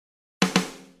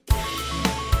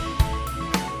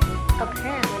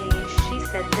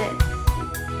said this.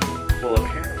 Well,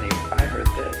 apparently, I heard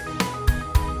this.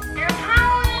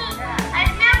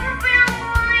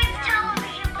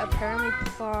 Apparently,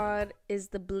 pod is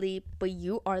the bleep, but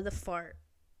you are the fart.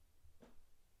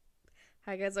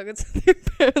 Hi guys, welcome to the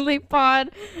Apparently pod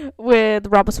with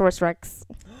Robosaurus Rex.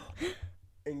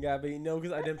 And Gabby, no,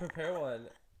 because I didn't prepare one.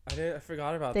 I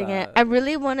forgot about Dang that. it. I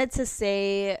really wanted to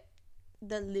say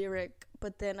the lyric,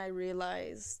 but then I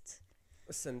realized.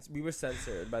 Since we were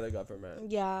censored by the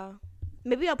government. Yeah.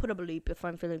 Maybe I'll put a bleep if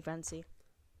I'm feeling fancy.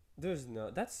 There's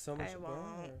no. That's so much I more.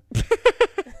 won't.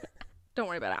 Don't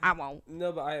worry about it. I won't.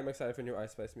 No, but I am excited for new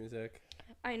Ice Spice music.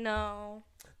 I know.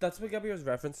 That's what Gabby was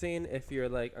referencing if you're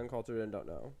like uncultured and don't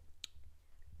know.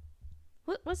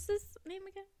 What's this name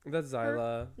again? That's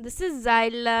Zyla. This is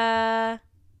Zyla.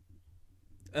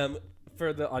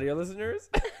 For the audio listeners,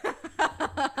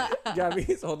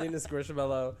 Gabby's holding a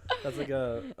squishmallow. That's like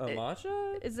a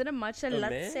matcha? Is it a matcha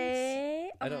latte?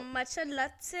 A matcha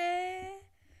latte?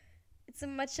 It's a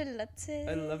matcha latte.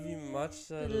 I love you,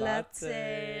 matcha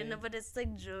latte. No, but it's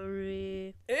like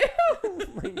jewelry. Ew, oh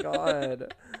my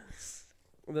god.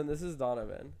 And then this is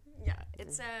Donovan. Yeah,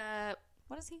 it's a...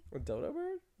 What is he? A dodo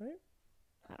bird, right?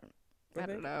 I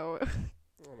don't know. I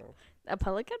don't know. A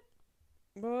pelican?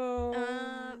 Well...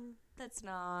 That's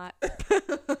not.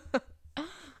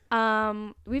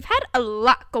 We've had a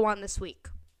lot go on this week.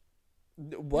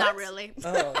 What? Not really.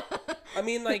 Oh. I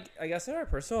mean, like, I guess in our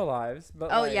personal lives,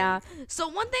 but Oh, like, yeah. So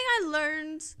one thing I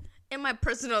learned in my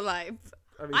personal life,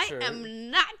 I am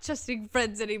not trusting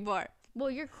friends anymore. Well,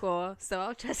 you're cool, so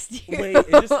I'll trust you. Wait,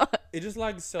 it just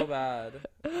lagged so bad.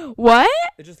 What?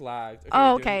 It just lagged.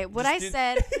 Okay. What I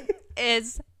said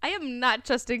is I am not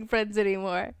trusting friends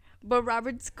anymore. But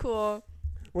Robert's cool.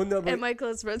 Well, no, but and my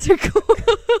close friends are cool.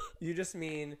 You just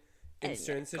mean in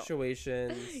certain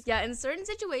situations. Yeah, in certain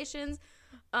situations,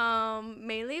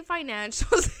 mainly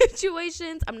financial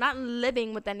situations. I'm not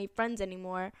living with any friends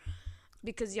anymore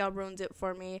because y'all ruined it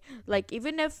for me. Like,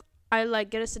 even if I like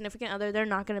get a significant other, they're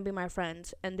not gonna be my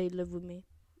friends, and they live with me.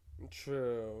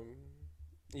 True.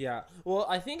 Yeah. Well,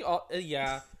 I think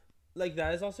yeah, like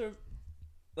that is also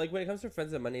like when it comes to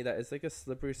friends and money, that is like a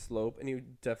slippery slope, and you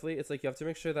definitely it's like you have to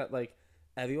make sure that like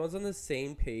everyone's on the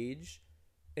same page,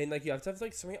 and like you have to have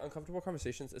like so many uncomfortable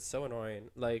conversations. It's so annoying.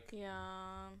 Like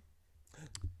Yeah.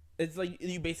 It's like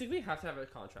you basically have to have a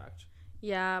contract.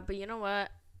 Yeah, but you know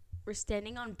what? We're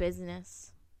standing on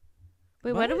business.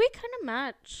 Wait, What? why do we kind of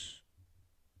match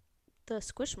the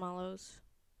squishmallows?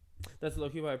 That's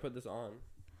low-key why I put this on.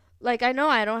 Like, I know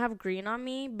I don't have green on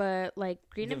me, but like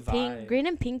green The and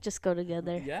vibe. pink just go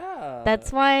together. Yeah.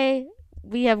 That's why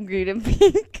we have green and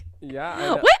pink. Yeah. I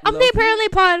know. Wait, I'm the apparently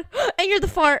pod, and you're the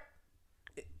fart.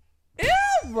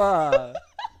 Ew. No.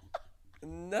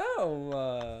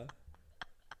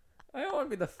 I don't want to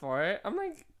be the fart. I'm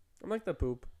like the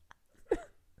poop.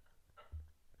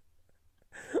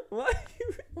 What?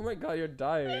 Oh my god, you're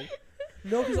dying.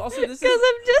 No, because also this is... Because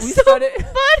I'm just we so started-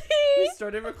 funny. We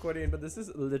started recording, but this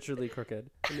is literally crooked.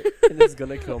 And it's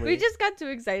gonna kill me. We just got too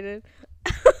excited.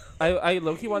 I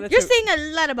low-key wanted You're to... seeing a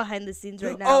lot of behind the scenes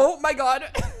right now. Oh my god!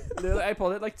 Literally, I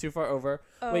pulled it like too far over.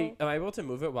 Oh. Wait, am I able to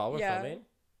move it while we're Yeah. filming?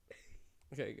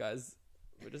 Okay, guys.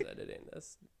 We're just editing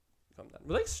this. Calm down.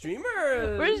 We're like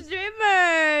streamers! We're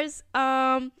streamers.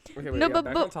 Okay, wait, No, yeah, but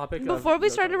back on topic before we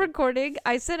no started topic. recording,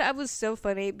 I said I was so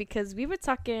funny because we were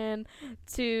talking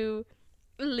to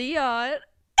Leon,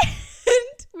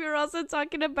 and we were also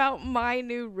talking about my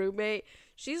new roommate.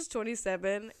 She's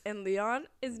 27, and Leon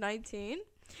is 19.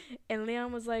 And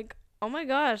Leon was like, "Oh my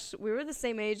gosh, we were the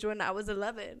same age when I was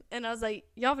 11." And I was like,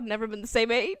 "Y'all have never been the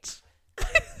same age."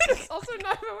 Also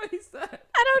not what he said.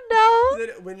 I don't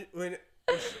know.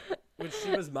 When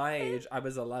she was my age, I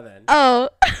was 11. Oh.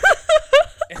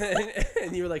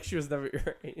 And you were like, she was never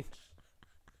your age.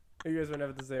 You guys were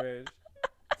never the same age.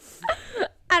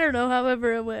 I don't know,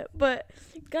 however it went. But,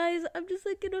 guys, I'm just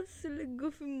like in a silly,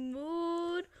 goofy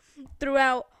mood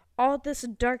throughout all this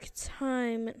dark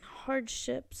time and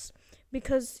hardships.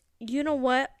 Because, you know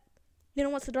what? You know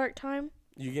what's a dark time?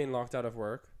 You getting locked out of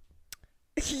work?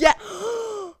 Yeah.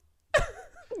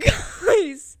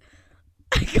 Guys,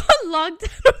 I got locked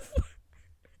out of work.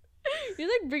 You're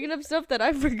like bringing up stuff that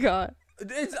I forgot.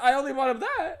 I only wanted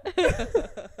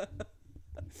that.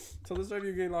 Tell the story of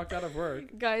you getting locked out of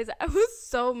work. Guys, I was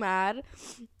so mad.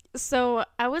 So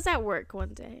I was at work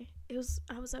one day.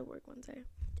 I was at work one day,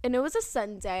 and it was a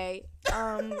Sunday.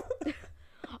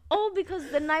 Oh, because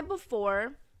the night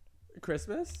before.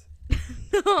 Christmas?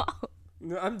 No.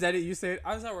 No, I'm dead at you saying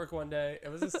I was at work one day. It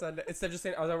was a Sunday. Instead of just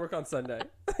saying I was at work on Sunday.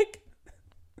 Like,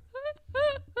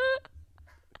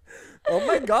 Oh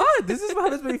my god, this is what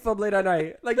happens when you film late at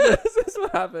night. Like, this is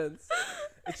what happens.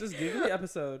 It's just giggly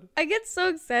episode. I get so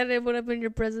excited when I'm in your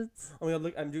presence. Oh my god,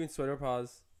 look, I'm doing sweater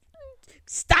paws.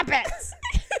 Stop it!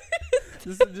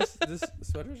 This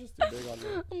sweater's just too big on me.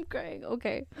 I'm crying.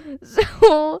 Okay.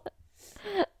 So,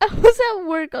 I was at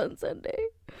work on Sunday.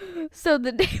 So,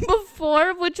 the day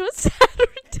before, which was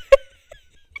Saturday.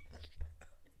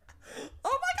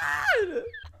 Oh my god!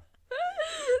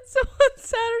 So, on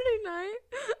Saturday night,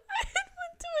 I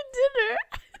went to a dinner.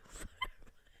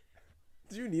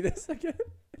 Do you need a second?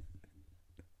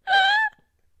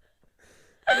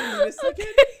 Do you need a second?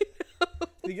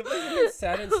 Think of like something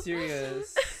sad and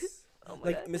serious. Oh my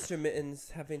Like God. Mr.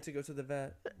 Mittens having to go to the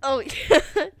vet. Oh, yeah.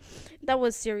 That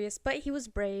was serious, but he was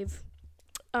brave.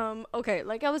 Okay,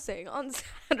 like I was saying, on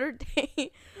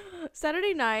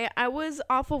Saturday night, I was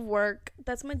off of work.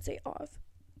 That's my day off.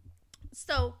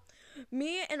 So,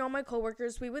 me and all my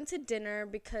coworkers, we went to dinner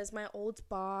because my old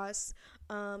boss,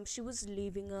 she was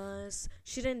leaving us.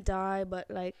 She didn't die, but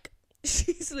like,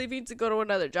 she's leaving to go to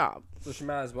another job. So she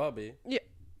might as well be. Yeah.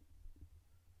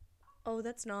 Oh,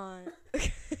 that's not.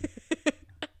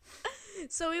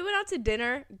 So we went out to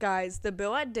dinner, guys. The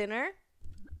bill at dinner,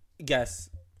 Guess.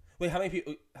 Wait, how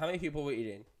many people were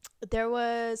eating? there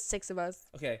was 6 of us.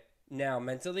 Okay, now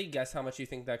mentally guess how much you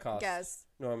think that costs. Guess.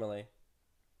 Normally.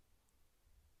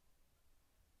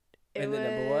 It And the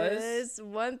number was?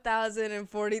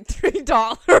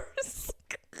 $1,043.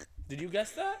 Did you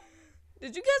guess that?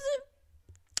 Did you guess it?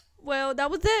 Well, that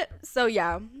was it. So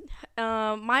yeah,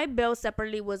 my bill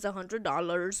separately was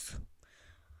 $100.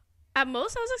 At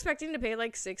most, I was expecting to pay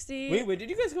like $60. Wait, where did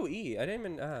you guys go eat? I didn't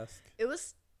even ask. It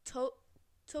was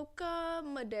Toca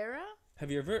Madera. Have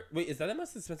you ever? Wait, is that the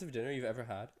most expensive dinner you've ever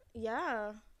had?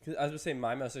 Yeah. Because I was gonna say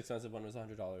my most expensive one was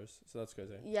 $100, so that's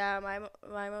crazy. Yeah, my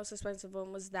most expensive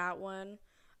one was that one.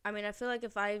 I mean, I feel like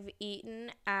if I've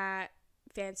eaten at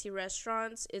fancy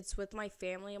restaurants, it's with my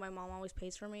family, and my mom always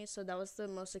pays for me. So that was the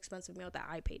most expensive meal that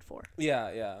I paid for.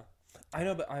 Yeah. I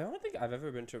know, but I don't think I've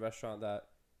ever been to a restaurant that,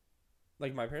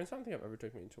 like, my parents don't think I've ever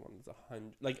taken me to one that's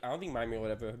 $100. Like, I don't think my meal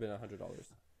would ever have been $100.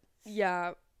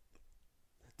 Yeah.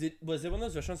 Was it one of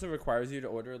those restaurants that requires you to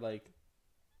order like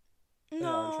an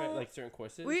entree, No. like certain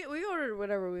courses? We ordered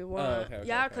whatever we want. okay,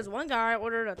 Yeah, okay. because one guy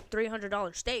ordered a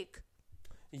 $300 steak.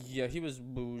 Yeah, he was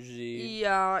bougie.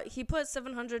 Yeah, he put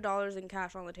 $700 in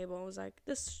cash on the table and was like,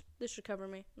 "This should cover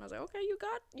me." And I was like, "Okay, you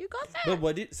got that."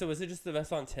 But so was it just the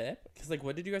restaurant tip? Because like,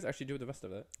 what did you guys actually do with the rest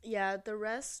of it? Yeah, the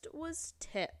rest was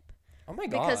tip. Oh my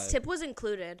god! Because tip was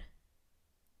included.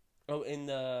 Oh, in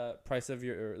the price of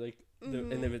your like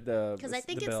the Because I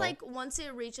think the it's bill. like once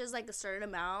it reaches like a certain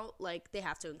amount, like they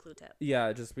have to include tip.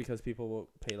 Yeah, just because people will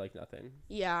pay like nothing.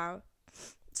 Yeah.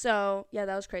 So yeah,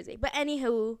 that was crazy. But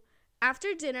anywho,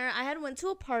 after dinner, I had went to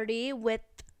a party with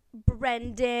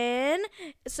Brendan.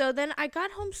 So then I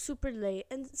got home super late,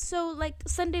 and so like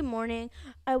Sunday morning,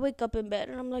 I wake up in bed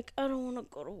and I'm like, I don't want to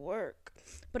go to work,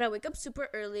 but I wake up super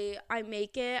early. I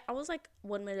make it. I was like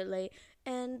 1 minute late,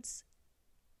 and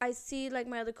I see like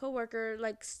my other coworker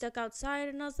like stuck outside,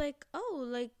 and I was like, oh,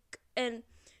 like, and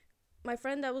my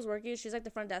friend that was working, she's like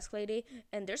the front desk lady,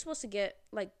 and they're supposed to get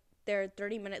like there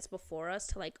 30 minutes before us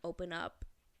to like open up.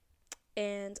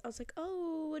 And I was like,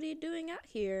 oh, what are you doing out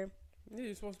here? Yeah,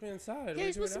 you're supposed to be inside. Yeah,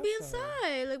 you're supposed to be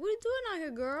inside. Like, what are you doing out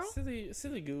here, girl?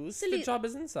 Silly goose. Silly- The job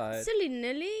is inside. Silly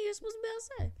Nilly, you're supposed to be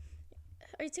outside.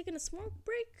 Are you taking a smoke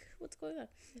break? What's going on?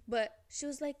 But she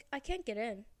was like, I can't get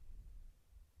in.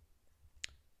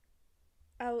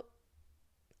 I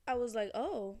was like,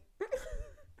 oh.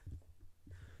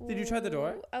 Did you try the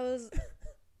door? I was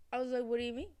like, what do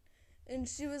you mean? And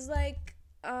she was like,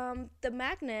 the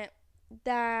magnet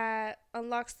that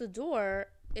unlocks the door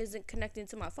isn't connecting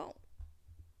to my phone.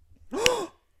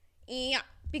 Yeah,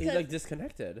 because He's like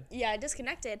disconnected. yeah,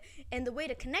 disconnected. And the way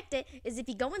to connect it is if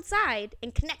you go inside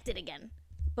and connect it again.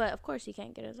 But of course you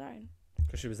can't get inside.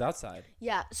 Because she was outside.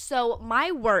 Yeah, so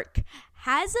my work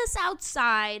has us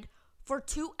outside for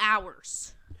 2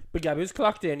 hours. But Gabby was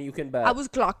clocked in, you can bet. I was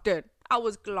clocked in.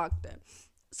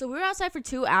 So we were outside for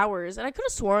 2 hours, and I could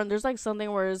have sworn there's like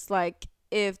something where it's like,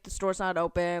 if the store's not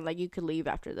open, like you could leave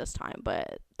after this time,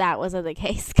 but that wasn't the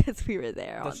case because we were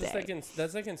there all That's just day.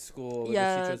 that's like in school. Like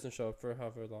Yeah. the teacher doesn't show up for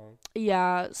however long.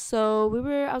 Yeah, so we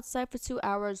were outside for 2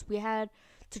 hours. We had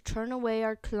to turn away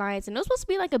our clients, and it was supposed to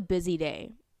be like a busy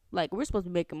day. Like, we're supposed to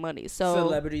be making money. So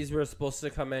Celebrities were supposed to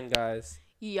come in, guys.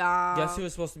 yeah. Guess who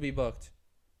was supposed to be booked?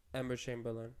 Amber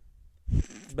Chamberlain.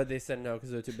 But they said no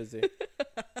because they're too busy.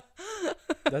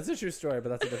 That's a true story, but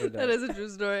that's a different day. That is a true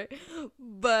story.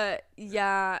 But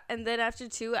yeah, and then after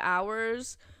 2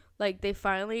 hours, like they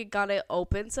finally got it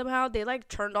open somehow. They like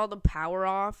turned all the power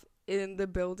off in the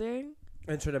building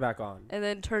And turn it back on. and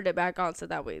then turned it back on so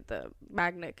that way the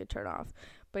magnet could turn off.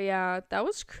 But yeah, that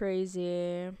was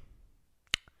crazy.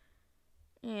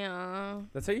 Yeah.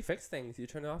 That's how you fix things. You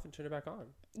turn it off and turn it back on.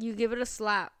 You give it a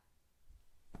slap.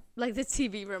 Like the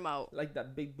TV remote. Like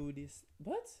that big booty.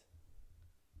 What?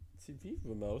 TV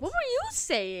remote? What were you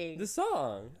saying? The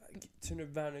song. Turn it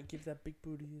around and give that big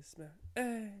booty a smack.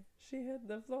 Hey, she hit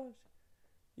the floor.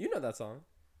 You know that song.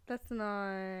 That's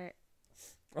not.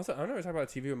 Also, I don't know what we're talking about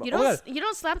TV remote. You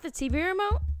don't slap the TV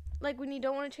remote? Like when you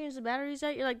don't want to change the batteries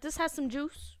out? You're like, this has some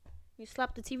juice. You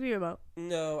slap the TV remote.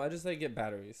 No, I just like get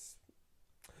batteries.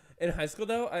 In high school,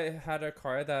 though, I had a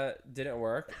car that didn't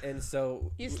work, and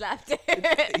so You slapped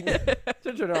it.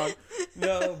 to turn it on.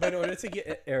 No, but in order to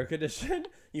get air conditioned,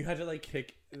 you had to like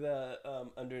kick the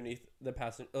underneath the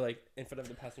passenger, like in front of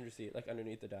the passenger seat, like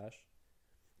underneath the dash.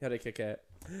 You had to kick it.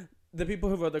 The people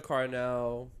who rode the car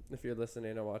know, if you're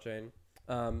listening or watching,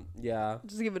 yeah.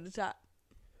 Just give it a tap.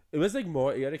 It was like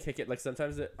more. You had to kick it. Like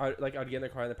sometimes, I'd get in the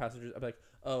car and the passengers, I'd be like,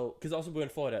 oh, because also we're in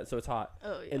Florida, so it's hot.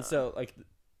 Oh yeah. And so like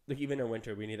even in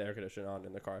winter, we need the air conditioner on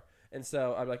in the car. And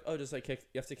so I'm like, oh, just like kick.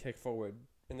 You have to kick forward.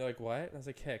 And they're like, what? And I was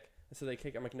like, kick. And so they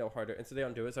kick. I'm like, no, harder. And so they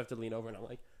don't do it. So I have to lean over and I'm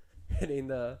like hitting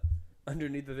the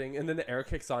underneath the thing. And then the air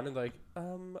kicks on and like,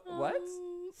 what?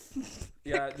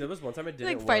 Yeah, there was one time I didn't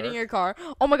like work. fighting your car.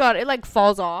 Oh my god, it like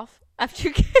falls off after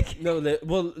you kick. No,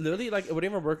 well, literally, like it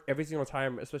wouldn't even work every single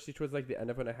time, especially towards like the end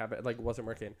of when I have it, like wasn't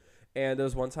working. And there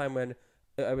was one time when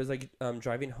I was like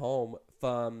driving home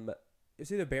from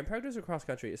it's either band practice or cross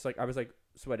country. It's like I was like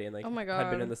sweaty and like Oh my had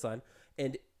been God. in the sun.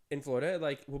 And in Florida, it,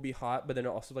 like will be hot, but then it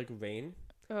also like rain.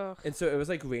 Ugh. And so it was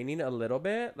like raining a little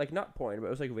bit, like not pouring, but it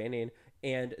was like raining,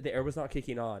 and the air was not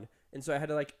kicking on. And so I had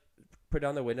to like put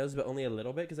down the windows, but only a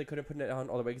little bit because I couldn't put it on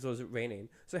all the way because it was raining.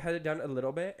 So I had it down a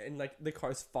little bit, and like the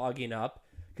car's fogging up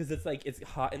because it's like it's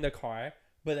hot in the car,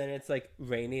 but then it's like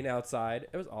raining outside.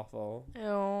 It was awful.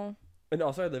 Ew. And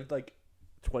also I lived like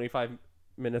 25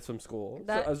 minutes from school.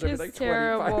 That so I was driving is like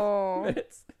terrible. 25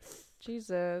 minutes.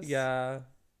 Jesus. Yeah.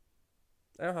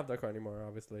 I don't have that car anymore,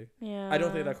 obviously. Yeah. I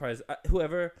don't think that car is...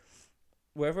 wherever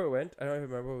it went, I don't even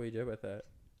remember what we did with it.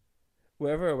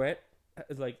 Wherever it went,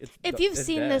 it's like... If you've it's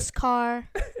seen dead. this car,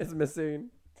 It's missing.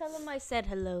 tell them I said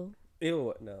hello.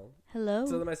 Ew, no. Hello?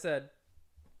 So then I said,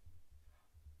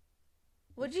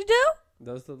 What'd you do?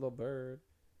 that was the little bird.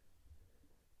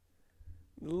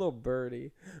 The little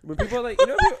birdie. When people are like... You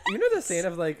know the saying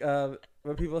of like...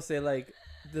 when people say like,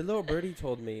 the little birdie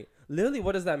told me. Literally,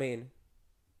 what does that mean?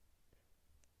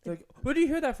 Like, where do you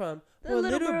hear that from? The Well,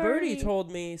 little little birdie birdie.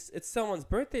 told me it's someone's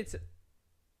birthday.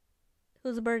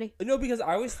 Who's a birdie? No, because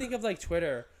I always think of like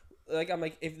Twitter. Like I'm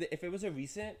like if it was a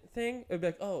recent thing, it'd be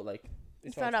like, oh, like You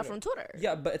it's on found out Twitter. from Twitter.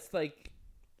 Yeah, but it's like,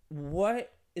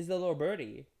 what is the little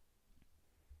birdie?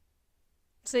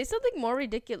 Say something more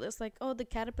ridiculous, like, oh, the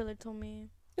caterpillar told me.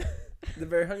 The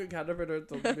very hungry caterpillar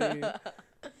told me.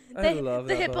 I love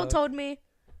the that hippo book. told me.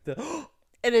 The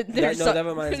And it, That- no, that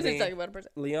reminds they're me. talking about a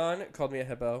person. Leon called me a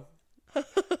hippo.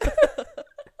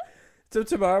 So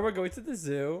tomorrow we're going to the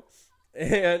zoo,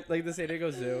 and like the San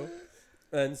Diego Zoo,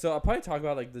 and so I'll probably talk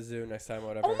about like the zoo next time or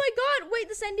whatever. Oh my god, wait,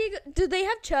 the San Diego... Do they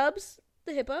have Chubbs?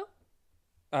 The hippo?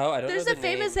 Oh, I don't There's know a the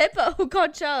famous name. hippo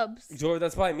called Chubbs. George,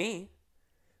 that's probably me.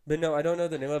 But no, I don't know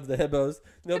the name of the hippos.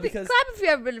 No, because Clap if you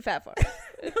ever been to Fat Farm.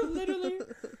 literally.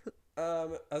 I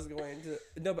was going to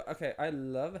no, but okay. I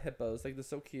love hippos. Like they're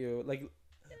so cute. Like,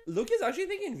 Luke is actually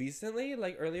thinking recently,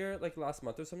 like earlier, like last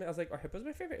month or something. I was like, are hippos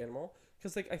my favorite animal?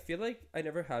 Because like I feel like I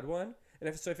never had one,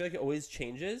 and so I feel like it always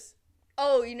changes.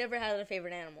 Oh, you never had a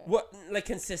favorite animal. What like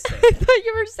consistent? I thought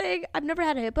you were saying, I've never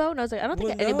had a hippo. And I was like, I don't think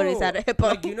Well, anybody's no. had a hippo.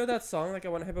 Like, you know that song, like I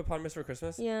want a hippopotamus for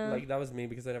Christmas? Yeah. Like that was me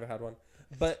because I never had one.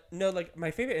 But no, like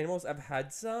my favorite animals, I've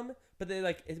had some, but they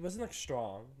like it wasn't like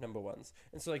strong number ones,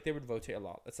 and so like they would rotate a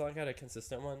lot. It's not like I had a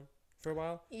consistent one for a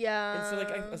while. Yeah. And so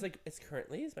like I was like, it's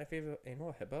currently is my favorite animal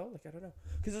a hippo? Like I don't know,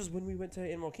 because it was when we went to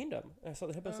Animal Kingdom and I saw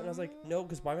the hippos and I was like, no,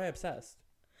 because why am I obsessed?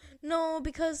 No,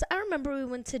 because I remember we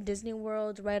went to Disney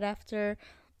World right after.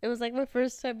 It was like my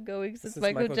first time going since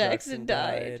Michael Jackson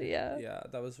died. Yeah. Yeah,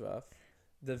 that was rough.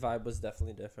 The vibe was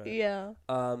definitely different. Yeah.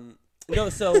 No,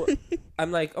 so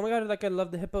I'm like, oh my god, like I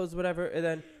love the hippos, whatever,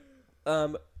 and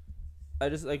then, I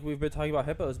just like we've been talking about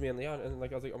hippos, me and Leon, and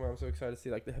like I was like, oh my god, I'm so excited to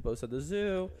see like the hippos at the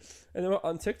zoo, and then we're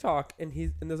on TikTok, and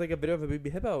there's like a video of a baby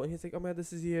hippo, and he's like, oh my god,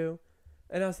 this is you,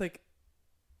 and I was like,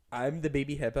 I'm the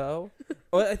baby hippo,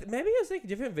 or maybe it's like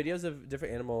different videos of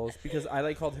different animals because I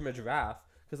like called him a giraffe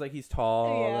because like he's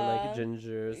tall and like Yeah.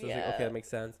 ginger, so I was like, okay, that makes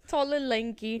sense. Tall and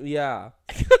lanky. Yeah.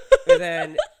 And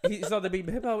then he saw the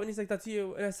baby hippo and he's like, that's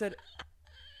you. And I said,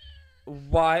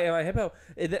 why am I hippo?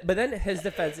 But then his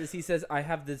defense is he says, I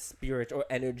have the spirit or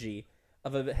energy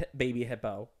of a baby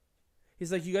hippo.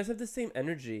 He's like, you guys have the same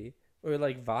energy or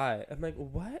like vibe. I'm like,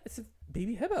 what? It's a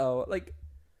baby hippo. Like,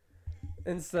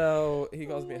 and so he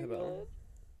calls me a hippo. God.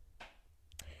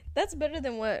 That's better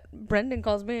than what Brendan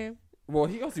calls me. Well,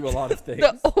 he calls you a lot of things.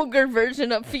 The ogre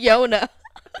version of Fiona.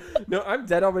 No, I'm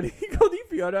dead on when he called you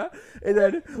Fiona. And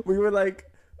then we were like,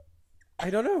 I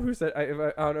don't know who said, I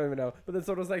don't even know. But then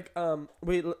someone was like,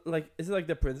 wait, like, is it like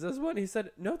the princess one? He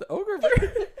said, no, the ogre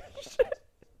version.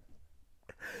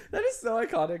 That is so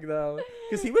iconic, though.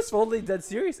 Because he was fully dead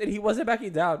serious, and he wasn't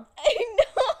backing down. I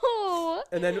know.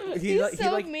 And then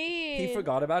mean. he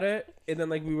forgot about it. And then,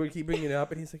 like, we were keep bringing it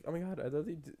up, and he's like, oh, my God, I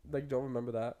literally, like, don't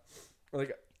remember that. Or,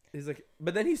 like, he's like,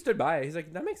 but then he stood by it. He's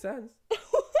like, that makes sense.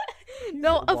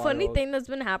 No, a funny thing that's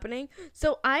been happening.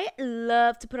 So I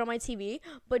love to put on my TV,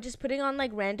 but just putting on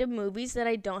like random movies that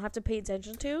I don't have to pay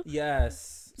attention to.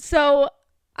 Yes. So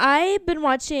I've been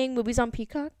watching movies on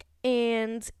Peacock,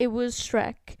 and it was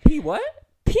Shrek. What?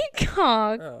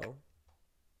 Peacock. Oh.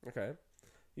 Okay.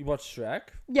 You watched Shrek?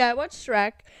 Yeah, I watched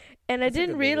Shrek, and That's a I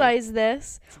didn't good movie. realize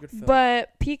this, It's a good film.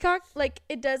 but Peacock, like,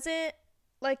 it doesn't,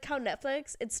 like how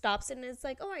Netflix, it stops and it's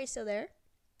like, oh, are you still there?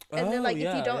 And then, like,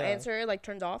 if you don't answer, it, like,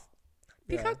 turns off.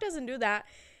 Peacock doesn't do that.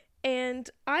 And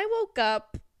I woke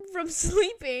up from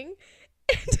sleeping,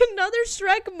 and another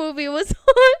Shrek movie was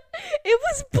on. It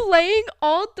was playing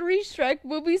all 3 Shrek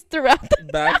movies throughout the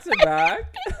back night. to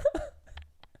back?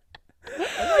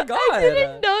 Oh my God. I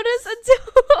didn't notice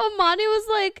until Amani was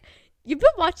like, you've been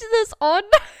watching this all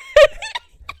night.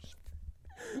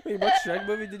 Wait, what Shrek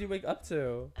movie did you wake up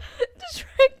to?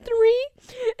 Shrek 3,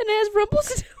 and it has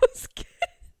Rumpelstiltskin.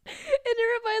 And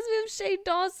it reminds me of Shane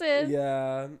Dawson.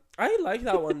 Yeah. I like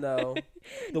that one, though.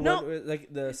 The one with, like,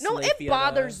 the No, Slay it Fiona.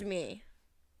 bothers me.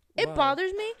 It Why?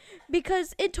 bothers me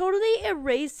because it totally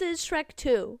erases Shrek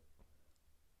 2.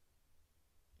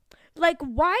 Like,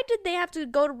 why did they have to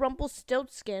go to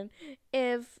Rumpelstiltskin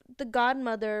if the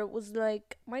godmother was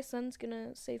like, my son's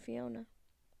gonna say Fiona?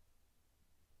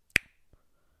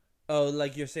 Oh,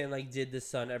 like you're saying, like, did the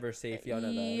son ever say Fiona,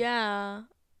 though? Yeah.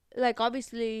 Like,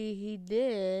 obviously he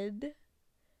did.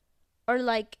 Or,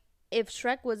 like, if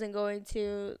Shrek wasn't going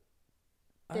to,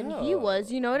 then he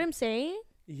was. You know what I'm saying?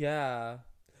 Yeah.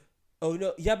 Oh,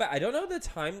 no. Yeah, but I don't know the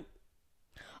time.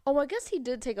 Oh, I guess he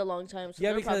did take a long time. So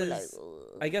Yeah, they're probably because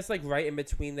like, I guess, like, right in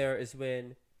between there is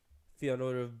when Fiona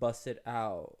would have busted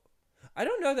out. I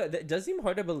don't know. That does seem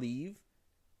hard to believe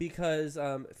because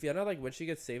Fiona, like, when she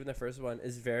gets saved in the first one,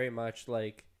 is very much,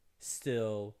 like,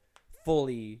 still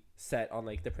fully set on,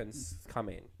 like, the prince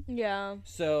coming. yeah.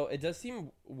 So it does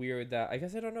seem weird that I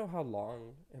guess I don't know how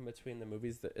long in between the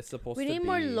movies that it's supposed to be. We need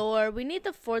more lore. We need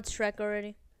the 4th Shrek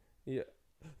already. Yeah.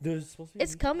 There's supposed to be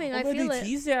It's coming. I but feel they it.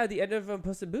 teased it at the end of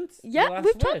Puss in Boots. The Yeah, Last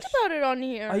we've talked Wish. about it on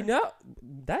here. I know.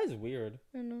 That is weird.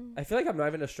 I know. I feel like I'm not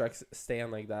even a Shrek stan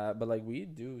like that, but like we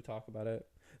do talk about it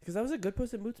because that was a good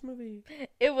Puss in Boots movie.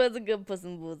 It was a good Puss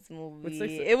in Boots movie. Like,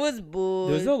 It was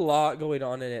boots. There's a lot going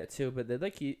on in it too, but they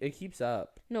like it keeps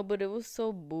up. No, but it was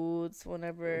so boots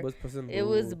whenever. It was Puss in Boots. It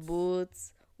was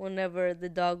boots whenever the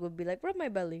dog would be like, rub my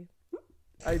belly.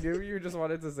 I knew you just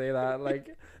wanted to say that. Like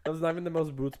that was not even the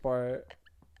most Boots part.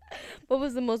 What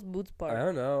was the most boots I part?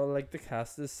 don't know. Like the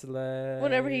cast is slay.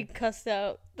 Whenever he cussed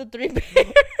out the 3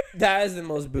 bears. That is the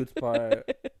most Boots part.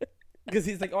 Because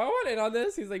he's like, oh, I want in on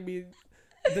this. He's like, me.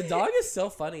 The dog is so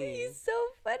funny. He's so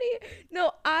funny.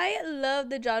 No, I love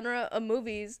the genre of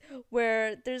movies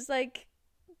where there's like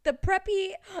the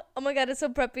preppy. Oh my God, it's so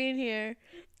preppy in here.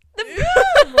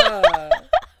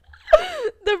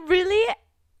 The really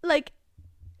like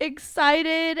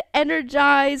excited,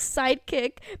 energized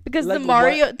sidekick because Like the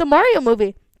Mario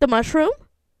movie, the mushroom.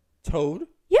 Toad?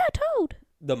 Yeah, Toad.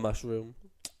 The mushroom.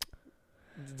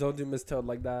 Don't do Miss Toad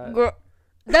like that. Girl,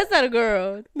 that's not a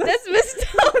girl. That's Miss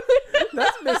Toad.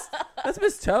 That's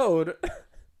Miss Toad.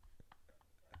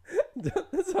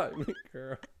 That's not me,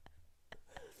 girl.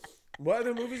 What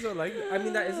other movies are like? I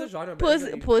mean, that is a genre.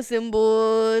 But Puss in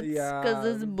Boots. Yeah. Because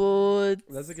it's boots.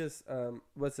 that's like a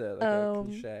what's it? Like a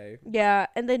cliche. Yeah,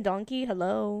 and then Donkey,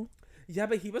 hello. Yeah,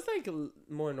 but he was like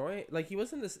more annoying. Like he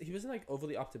wasn't like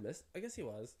overly optimistic. I guess he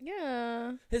was.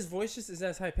 Yeah. His voice just isn't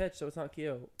as high pitched, so it's not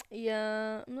cute.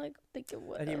 Yeah. I'm like thinking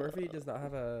what. Eddie Murphy does not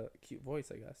have a cute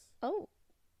voice, I guess. Oh.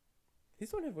 He's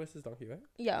the one who voices Donkey, right?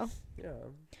 Yeah. Yeah.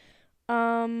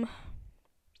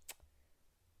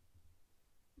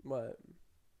 What?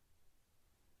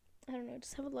 I don't know. I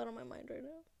just have a lot on my mind right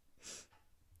now.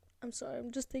 I'm sorry.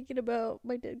 I'm just thinking about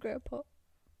my dead grandpa.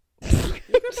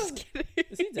 Just kidding.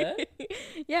 Is he dead?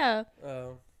 Yeah.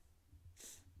 Oh.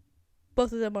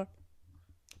 Both of them are.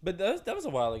 But that was a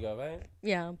while ago, right?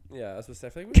 Yeah. Yeah, I was supposed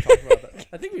to say, I think we talked about that.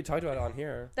 I think we talked about it on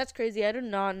here. That's crazy. I do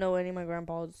not know any of my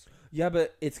grandpas. Yeah,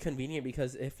 but it's convenient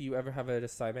because if you ever have an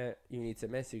assignment you need to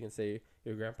miss, you can say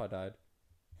your grandpa died.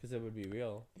 Because it would be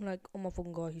real. I'm like, oh my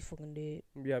fucking god, he's fucking dead.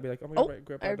 Yeah, I'd be like, oh my god, my I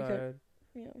grandpa already died.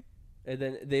 Yeah. And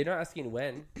then they're not asking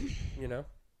when, you know?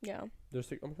 Yeah. They're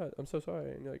just like, oh my god, I'm so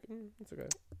sorry. And you're like, it's okay.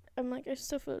 I'm like, I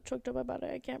still feel choked up about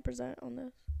it. I can't present on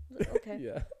this. Like, okay.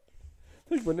 Yeah.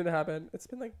 Like, when did it happen? It's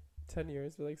been like 10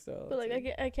 years, but like still. But like,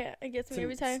 I can't. It gets me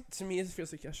every time. To me, it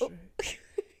feels like yesterday.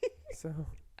 So.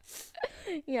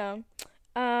 Yeah.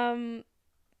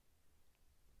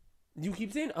 You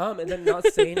keep saying and then not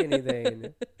saying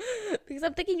anything. Because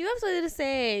I'm thinking you have something to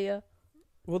say.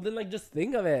 Well, then like just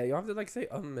think of it. You don't have to like say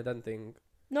and then think.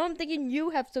 No, I'm thinking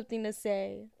you have something to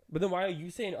say. But then why are you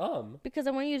saying Because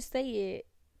I want you to say it.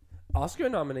 Oscar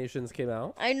nominations came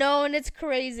out. I know, and it's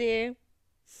crazy.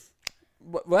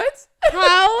 What?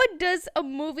 How does a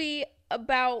movie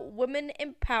about women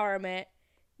empowerment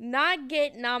not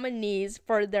get nominees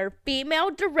for their female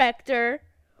director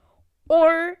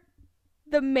or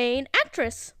the main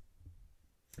actress?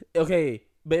 Okay,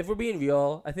 but if we're being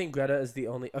real, I think Greta is the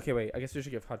only. Okay, wait. I guess we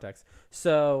should give context.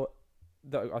 So,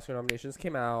 the Oscar nominations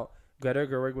came out. Greta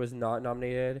Gerwig was not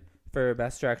nominated for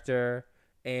Best Director,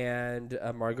 and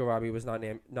Margot Robbie was not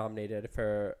nominated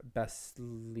for Best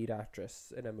Lead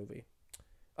Actress in a movie.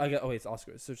 It's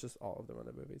Oscars, so it's just all of them on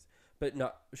the movies. But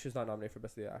she was not nominated for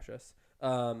Best Lead Actress.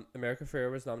 America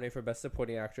Ferrera was nominated for Best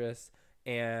Supporting Actress,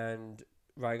 and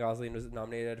Ryan Gosling was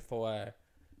nominated for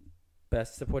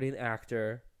Best Supporting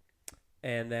Actor.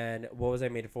 And then What Was I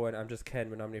Made For? And I'm Just Ken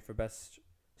were nominated for Best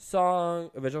Song,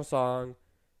 Original Song,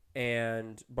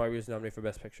 and Barbie was nominated for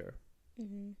Best Picture.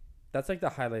 Mm-hmm. That's like the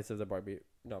highlights of the Barbie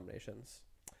nominations.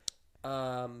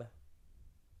 I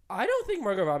don't think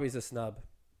Margot Robbie's a snub.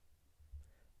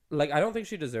 Like, I don't think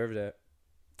she deserved it.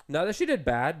 Not that she did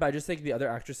bad, but I just think the other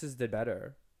actresses did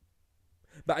better.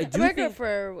 But I do America think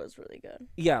Ferrera was really good.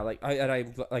 Yeah, like I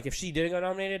if she didn't get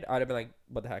nominated, I'd have been like,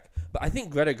 what the heck? But I think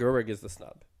Greta Gerwig is the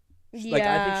snub. Yeah. Like,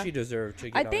 I think she deserved to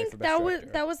get nominated for Best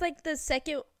Director. that was like the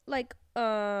second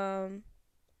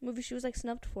movie she was like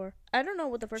snubbed for. I don't know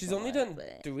what the first She's one only was, done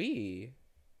but 3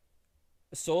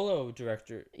 solo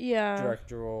directorial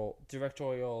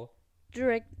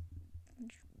film.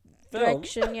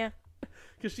 direction, yeah.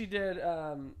 Because she did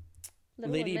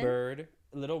Lady Women. Bird,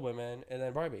 Little Women, and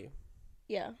then Barbie.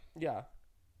 Yeah. Yeah.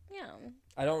 Yeah.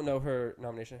 I don't know her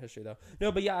nomination history though.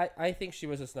 No, but yeah, I think she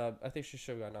was a snub. I think she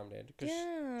should have got nominated because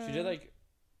she did like.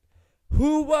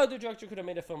 Who other director could have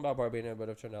made a film about Barbie and it would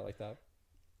have turned out like that?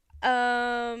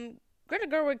 Greta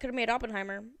Gerwig could have made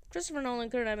Oppenheimer. Christopher Nolan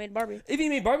could have made Barbie. If he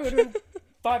made Barbie, it would have been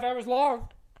 5 hours long.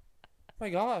 My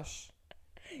gosh.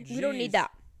 We don't need Jeez.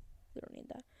 that. We don't need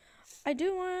that. I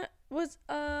didn't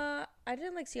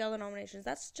like see all the nominations.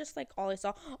 That's just like all I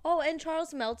saw. Oh, and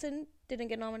Charles Melton didn't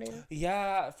get nominated.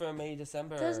 Yeah, for May,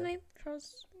 December. Is that his name?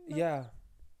 Charles Melton? Yeah.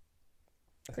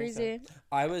 I think Crazy. so.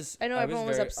 I know everyone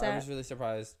was I upset. was really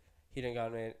surprised he didn't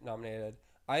get nominated.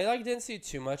 I didn't see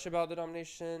too much about the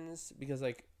nominations because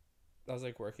I was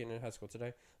working in high school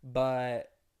today, but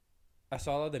I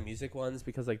saw a lot of the music ones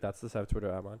because that's the side of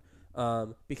Twitter I'm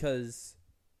on. Because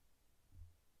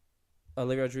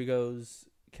Olivia Rodrigo's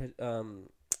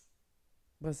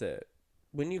what's it?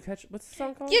 What's the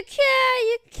song called? You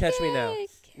can't. Catch Me Now.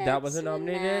 That wasn't Me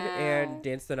nominated, Now. and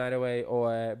Dance the Night Away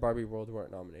or Barbie World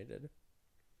weren't nominated.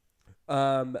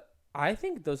 I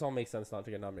think those all make sense not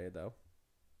to get nominated though.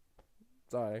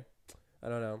 Sorry, I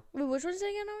don't know. Wait, which ones did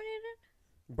I get nominated?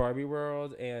 Barbie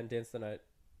World and Dance the Night.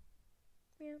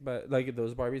 Yeah. But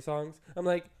those Barbie songs, I'm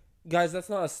like, guys, that's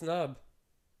not a snub.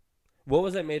 What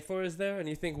Was It Made For is there, and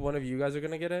you think one of you guys are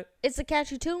gonna get it? It's a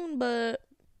catchy tune, but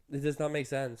It does not make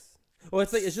sense. Well,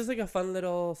 it's just like a fun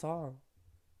little song.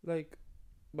 Like,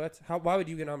 what? Why would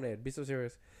you get nominated? Be so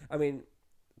serious. I mean,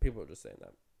 people are just saying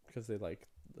that because they like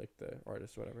the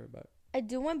artist or whatever. But I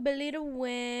do want Billie to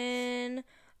win.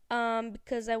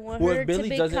 Because I want Well, her if to Billie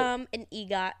become an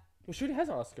EGOT. well, she already has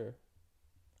an Oscar.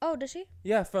 Oh, does she?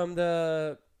 Yeah, from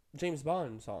the James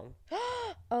Bond song.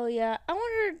 Oh yeah, I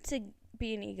want her to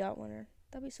be an EGOT winner.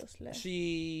 That'd be so slick.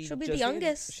 She'll be the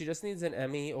youngest. She just needs an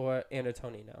Emmy and a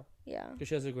Tony now. Yeah. Because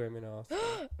she has a Grammy now. So.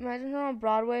 Imagine her on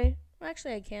Broadway. Well,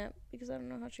 actually, I can't because I don't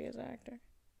know how she is an actor.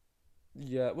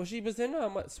 Yeah. Well, she was in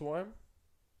Swarm?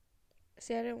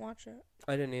 See, I didn't watch it.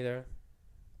 I didn't either.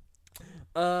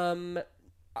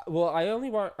 Well, I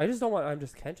just don't want I'm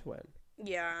Just Ken to win.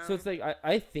 Yeah. So it's like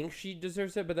I think she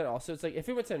deserves it, but then also it's like if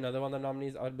we went to another one of the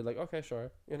nominees, I'd be like, okay,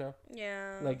 sure, you know.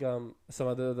 Yeah. Like some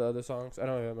of the other songs. I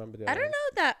don't even remember the I other don't ones.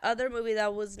 know that other movie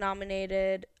that was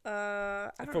nominated. I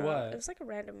don't For know. what? It was like a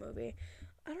random movie.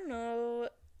 I don't know.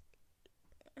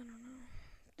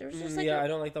 There was just like I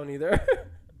don't like that one either.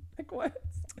 Like what?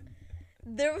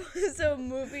 there was a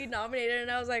movie nominated,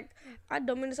 and I was like, I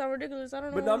don't mean to sound ridiculous. I don't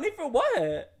know. But nominated for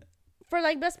what? For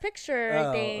like Best Picture,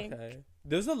 I think. Okay.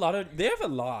 There's a lot of. They have a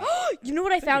lot. You know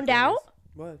what I found out?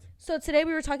 What? So today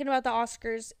we were talking about the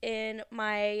Oscars in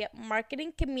my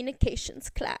marketing communications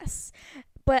class,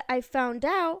 but I found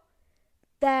out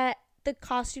that the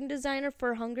costume designer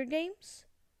for Hunger Games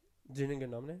Didn't get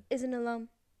nominated. is an alum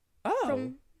Oh,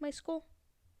 from my school.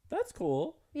 that's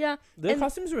cool. Yeah. Their And-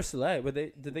 costumes were slay.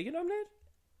 Did they get nominated?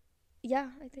 Yeah,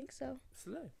 I think so.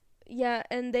 Slay. Yeah,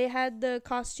 and they had the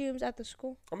costumes at the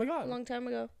school Oh my a god. long time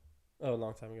ago. Oh, a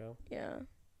long time ago. Yeah.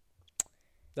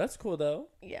 That's cool though.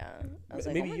 Yeah. I was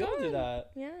like, Maybe oh my you'll do God.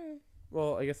 that. Yeah.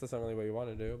 Well, I guess that's not really what you want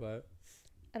to do, but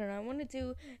I don't know. I want to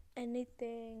do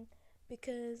anything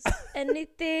because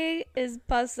anything is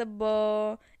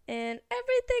possible and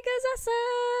everything is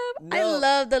awesome. I No.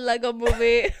 love the Lego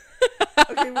movie.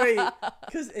 okay, wait.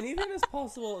 Because anything is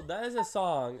possible. That is a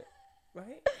song,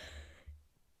 right?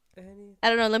 I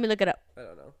don't know. Let me look it up. I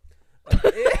don't know.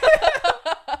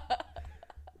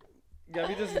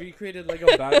 Gabby just recreated like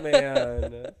a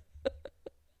Batman.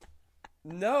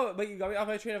 No, but you got me off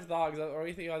my train of thought because I was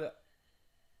already thinking about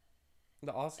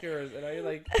the Oscars, and now you're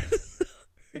like,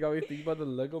 you got me thinking about the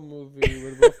Lego movie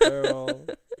with Will Ferrell.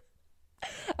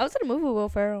 I was in a movie with Will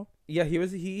Ferrell. Yeah,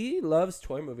 he loves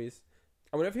toy movies.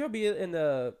 I wonder if he'll be in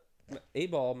the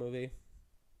 8-Ball movie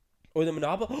or the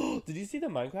Monopoly. Did you see the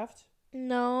Minecraft?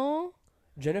 No.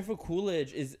 Jennifer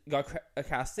Coolidge got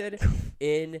casted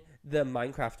in the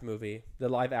Minecraft movie, the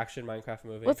live action Minecraft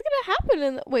movie. What's gonna happen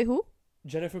in? Wait, who?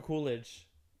 Jennifer Coolidge.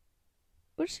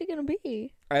 What's she gonna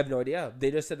be? I have no idea.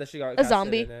 They just said that she got A casted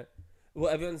zombie? in it.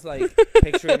 Well, everyone's like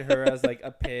picturing her as like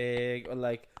a pig or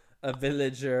like a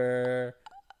villager.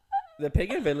 The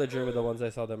pig and villager were the ones I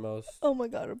saw the most. Oh my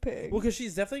God, a pig. Well, because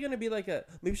she's definitely gonna be like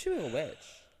maybe she'll be a witch.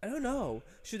 I don't know.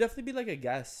 She'll definitely be like a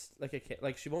guest, like a kid.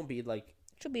 Like she won't be like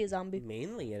She'll be a zombie.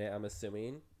 mainly in it. I'm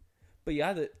assuming. But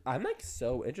yeah, I'm like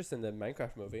so interested in the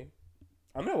Minecraft movie.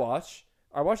 I'm gonna watch.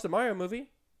 I watched the Mario movie.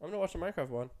 I'm gonna watch the Minecraft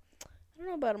one. I don't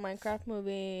know about a Minecraft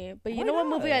movie, but you Why know what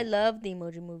movie I not? love? The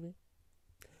Emoji Movie.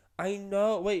 I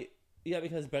know. Wait. Yeah,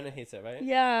 because Brennan hates it, right?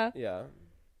 Yeah. Yeah.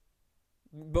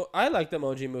 But I like the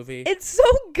Emoji Movie. It's so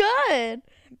good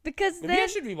because Maybe I then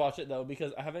should rewatch it though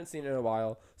because I haven't seen it in a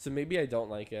while. So maybe I don't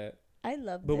like it. I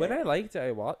loved But it. when I liked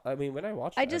it, when I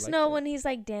watched it, I just liked know it. when he's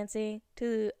like dancing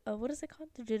to what is it called?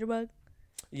 The jitterbug.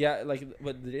 Yeah, like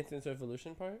what the Dance Dance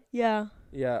Revolution part. Yeah.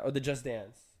 Yeah, or the Just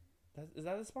Dance. Is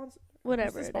that a sponsor?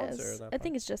 Whatever the it sponsor is. of that I part?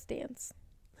 think it's Just Dance.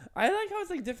 I like how it's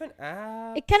like different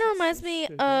apps. It kind of It's reminds so me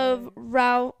good. of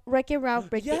Wreck-It Ralph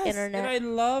Break the Internet. And I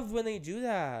love when they do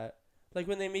that. Like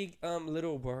when they make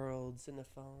little worlds in the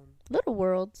phone. Little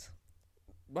Worlds.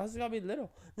 Why's it gotta be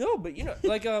little? No, but you know,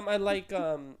 like I like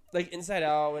Inside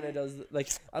Out when it does like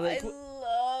I like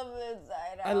love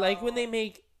Inside Out. I like when they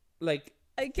make like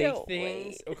I fake can't things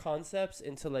wait. or concepts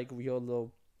into like real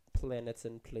little planets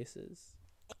and places.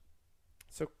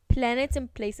 So Planets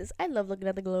and places. I love looking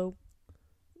at the globe.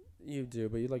 you do,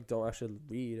 but you like don't actually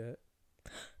read it.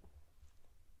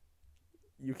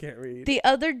 You can't read. The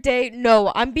other day,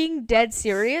 no, I'm being dead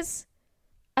serious.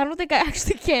 I don't think I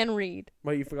actually can read.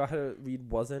 Wait, you forgot how to read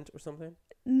wasn't or something?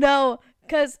 No,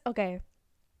 because, okay.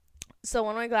 So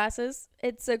one of my classes,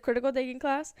 it's a critical thinking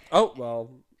class. Oh,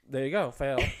 well, there you go.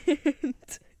 Fail.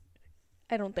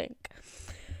 I don't think.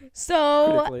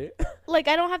 So, Critically. like,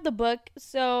 I don't have the book,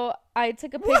 so I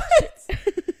took a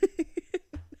picture.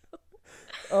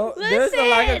 Oh, there's a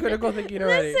lack of Listen, critical thinking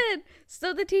already. Listen.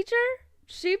 So the teacher,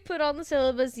 she put on the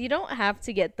syllabus, you don't have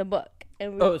to get the book.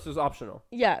 And we, Oh, this was optional.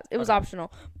 yeah, it was Okay.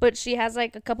 optional. But she has,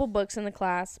 like, a couple books in the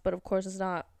class, but of course it's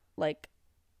not, like,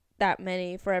 that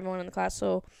many for everyone in the class.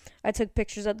 So I took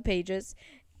pictures of the pages.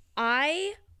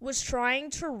 I was trying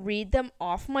to read them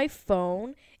off my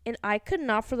phone, and I could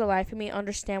not for the life of me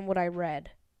understand what I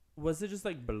read. Was it just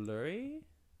like blurry?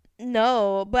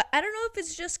 No, but I don't know if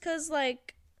it's just because,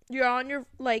 like, you're on your,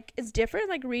 like, it's different,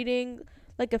 like, reading,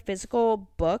 like, a physical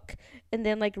book and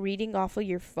then, like, reading off of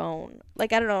your phone.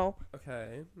 Like, I don't know.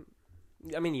 Okay.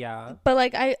 I mean, yeah. But,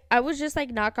 like, I was just,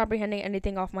 like, not comprehending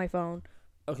anything off my phone.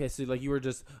 Okay, so like you were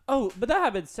just but that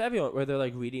happens to everyone where they're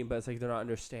like reading but it's like they're not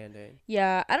understanding.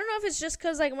 Yeah, I don't know if it's just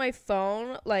because, like, my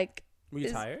phone, like, Were you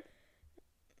Is- tired?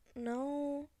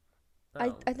 no.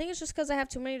 Oh. I think it's just because I have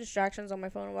too many distractions on my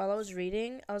phone. While I was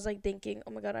reading, I was like thinking,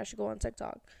 oh my god, I should go on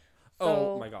TikTok.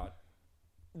 Oh my god.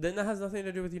 Then that has nothing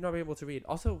to do with you not being able to read.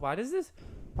 Also, why does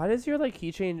your like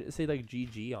keychain say like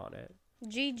GG on it?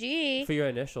 GG. For your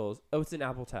initials. Oh, it's an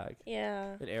Apple tag.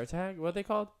 Yeah. An air tag? What are they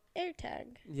called?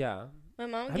 AirTag. Yeah. My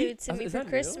mom Have gave you- it to is me that for new?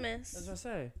 Christmas. I was gonna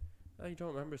say. I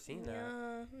don't remember seeing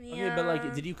that. Yeah. Okay, but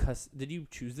like, did you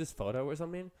choose this photo or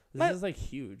something? This is like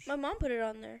huge. My mom put it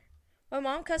on there. My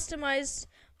mom customized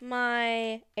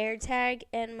my AirTag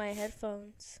and my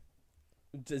headphones.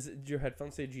 Does your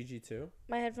headphones say GG too?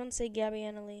 My headphones say Gabby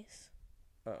Annalise.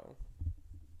 Oh.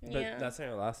 But Yeah. that's not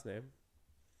your last name.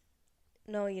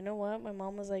 No, you know what? My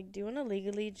mom was like, do you want to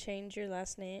legally change your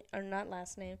last name, or not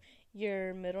last name,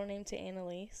 your middle name to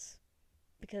Annalise?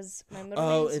 Because my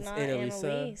middle name's it's not Annalisa.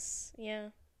 Annalise. Yeah.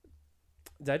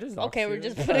 Did I just dox Okay, we're you?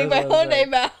 just I putting my was whole like,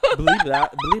 name out.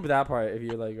 Believe that part if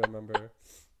you like remember.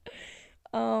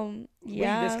 Yeah.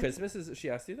 Wait, this Christmas she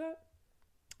asked you that?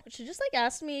 She just like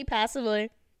asked me passively.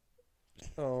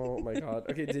 Oh my god.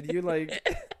 Okay, did you like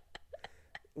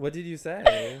what did you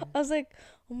say? I was like,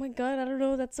 oh my god, I don't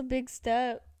know, that's a big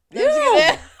step. Ew!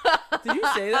 Did you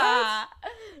say that?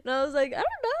 No, I was like, I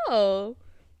don't know.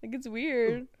 Like, it's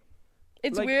weird.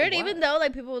 It's Like, weird, what? even though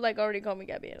like people would like already call me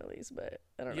Gabby Annalise, but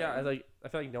I don't know. Yeah, I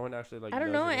feel like no one actually like I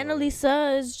don't knows know. your middle name.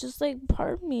 Annalisa is just like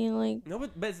part of me. Like, No, but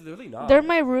it's literally not. they're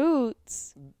my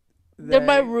roots. They're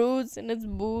my roots, and it's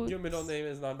boots. Your middle name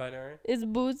is non-binary? It's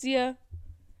boots, yeah.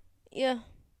 Yeah.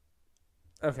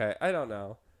 Okay, I don't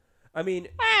know. I mean,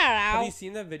 I have don't you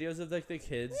seen the videos of like the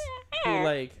kids who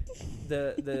like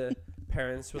the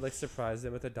parents would like surprise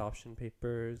them with adoption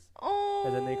papers Oh.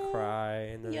 and then they cry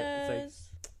and then Yes. it's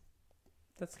like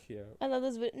that's cute. I love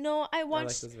this video. No, I I like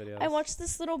watched. those videos. I watched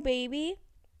this little baby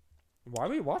Why are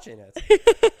we watching it?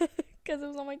 because it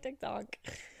was on my TikTok.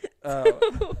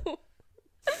 Oh.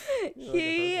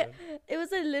 It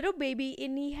was a little baby,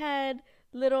 and he had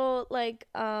little like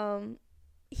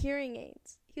hearing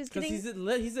aids. He was Because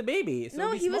getting he's a baby, so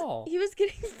no, he's small. he was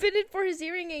getting fitted for his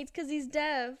hearing aids because he's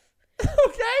deaf.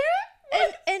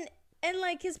 Okay. And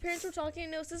like his parents were talking,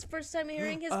 and it was his first time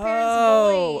hearing his Oh,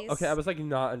 parents' voice. okay. I was like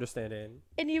not understanding.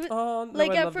 And he was Oh, no,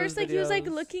 like I at love those first, like he was like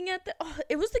videos. looking at the. Oh,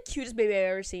 it was the cutest baby I've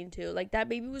ever seen too. Like that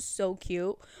baby was so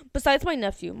cute. Besides my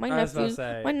nephew, my I was about to nephew's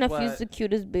say, what? the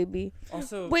cutest baby.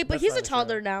 Also, Wait, but that's he's a not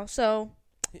toddler show. now, so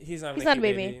He's not He's a not cute a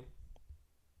baby.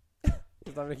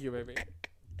 He's not a cute baby.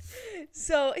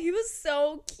 so he was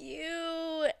so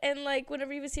cute. And like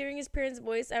whenever he was hearing his parents'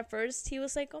 voice at first, he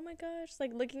was like, "Oh my gosh!"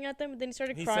 Like looking at them, and then he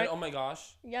started He crying. said, "Oh my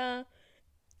gosh." Yeah.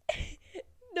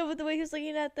 No, but the way he was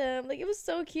looking at them, like it was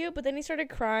so cute. But then he started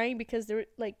crying because they were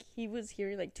like he was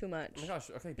hearing like too much. Oh my gosh.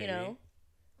 Okay, baby. You know.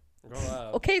 Grow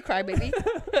up. Okay, cry baby.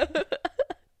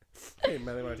 Hey,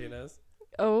 Melly Martinez.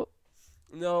 Oh.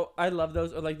 No, I love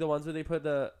those. Or like the ones where they put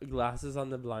the glasses on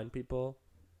the blind people.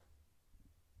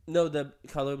 No, the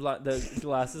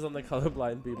glasses on the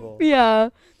colorblind people. Yeah.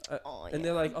 And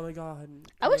they're like, "Oh my god."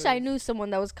 I wish I knew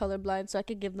someone that was colorblind so I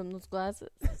could give them those glasses.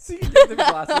 So you give them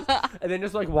glasses, and then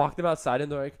just like walk them outside,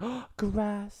 and they're like, "Oh,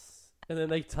 grass," and then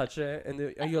like touch it,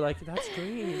 and you're like, "That's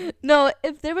green." No,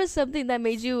 if there was something that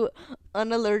made you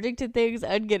unallergic to things,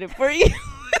 I'd get it for you.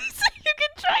 So you can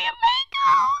try a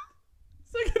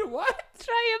Second, what? mango.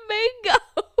 Try a mango.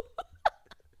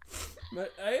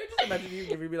 But I just imagine you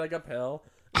giving me like a pill.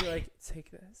 And you're like,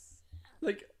 "Take this,"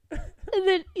 like. And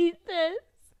then eat this.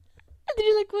 And then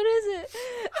you're like, what is it?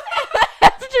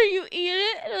 After you eat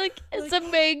it, and you're like, it's Like, a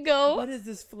mango. What is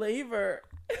this flavor?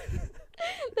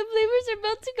 The flavors are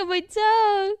melting on my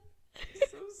tongue.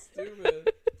 So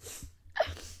stupid.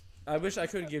 I wish I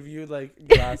could give you like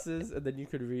glasses and then you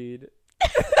could read.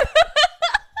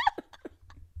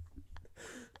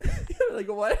 You're like,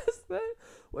 what is that?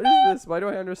 What is this? Why do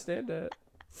I understand it?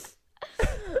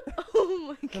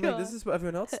 Oh my I'm god. like, this is what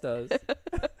everyone else does.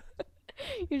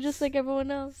 You're just like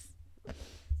everyone else.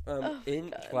 In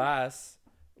God. class,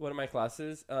 one of my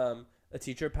classes, a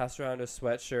teacher passed around a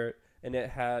sweatshirt and it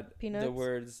had the Peanuts?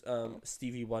 words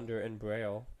Stevie Wonder in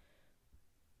Braille.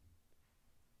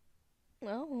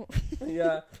 No.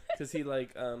 Yeah, because he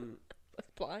like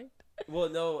Blind. well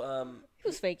no He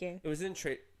was faking. it was in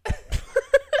trade.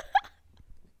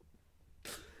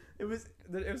 It was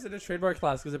in a trademark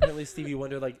class because apparently Stevie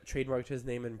Wonder like trademarked his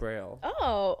name in Braille.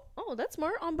 Oh, that's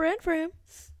smart, on brand for him.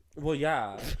 Well,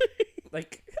 yeah,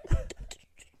 like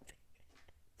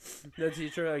the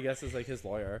teacher I guess is like his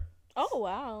lawyer. Oh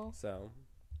wow, So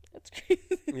that's crazy.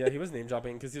 yeah, he was name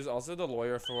dropping because he was also the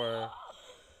lawyer for.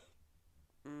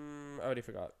 I already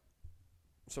forgot.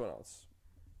 Someone else,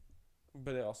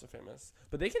 but they're also famous.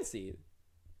 But they can see.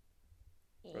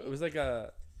 It was like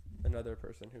a another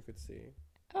person who could see.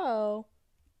 Oh.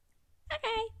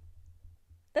 Okay.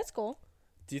 That's cool.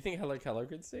 Do you think Helen Keller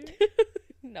could see?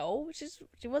 No,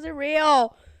 she wasn't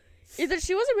real. Either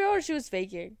she wasn't real or she was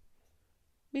faking.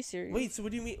 Be serious. Wait, so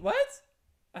what do you mean? What?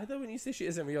 I thought when you say she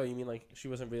isn't real, you mean like she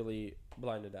wasn't really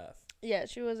blind or deaf. Yeah,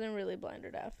 she wasn't really blind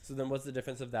or deaf. So then what's the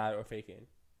difference of that or faking?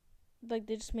 Like,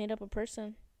 they just made up a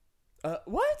person.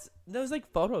 What? There was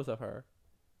like photos of her.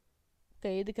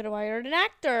 They could have hired an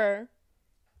actor.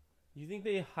 You think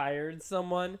they hired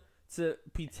someone to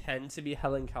pretend to be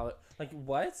Helen Keller? Like,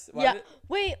 what? Yeah.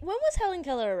 Wait, when was Helen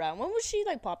Keller around? When was she,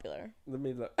 like, popular? Let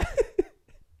me look.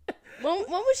 When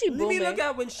was she booming? Let me look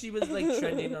at when she was, like,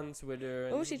 trending on Twitter.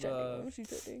 When was she trending? When was she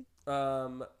trending?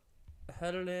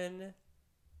 Helen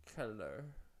Keller.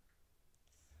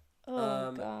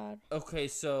 Oh, God. Okay,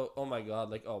 so, oh my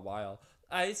God, like, a while.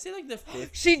 I'd say, like, the 50s.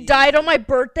 She died on my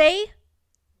birthday?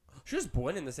 She was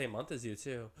born in the same month as you,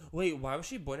 too. Wait, why was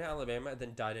she born in Alabama and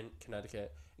then died in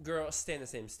Connecticut? Girl, stay in the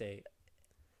same state.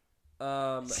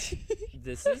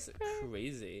 This is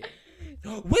crazy.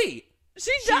 Wait!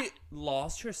 She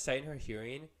lost her sight and her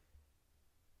hearing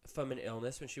from an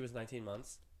illness when she was 19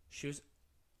 months. She was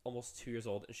almost 2 years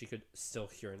old and she could still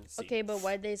hear and see. Okay, but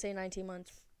why'd they say 19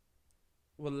 months?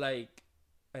 Well, like,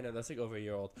 I know, that's like over a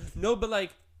year old. No, but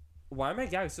like, why am I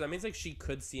gagged? So that means like she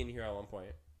could see and hear at one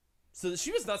point. So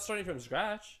she was not starting from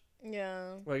scratch.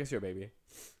 Yeah. Well, I guess you're a baby.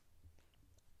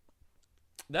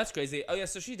 That's crazy. Oh, yeah,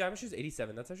 so she died when she was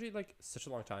 87. That's actually, like, such a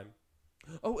long time.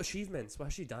 Oh, achievements. What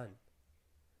has she done?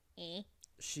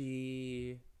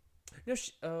 She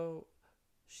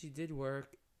did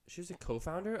work. She was a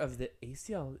co-founder of the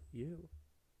ACLU.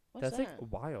 What's That's that?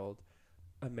 like, wild.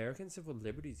 American Civil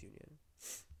Liberties Union.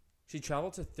 She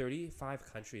traveled to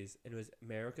 35 countries and was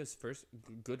America's first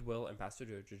goodwill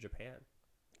ambassador to Japan.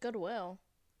 Goodwill.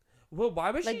 Well,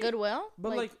 why was she... Like Goodwill?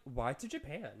 But, like, why to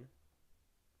Japan?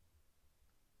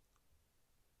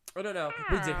 I don't know.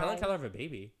 Wait, did Helen Keller have a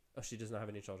baby? Oh, she does not have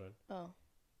any children. Oh.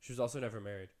 She was also never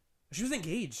married. She was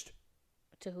engaged.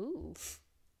 To who?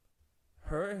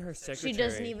 Her and her secretary. She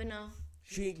doesn't even know.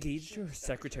 She engaged her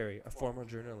secretary, a former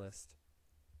journalist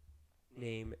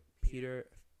named Peter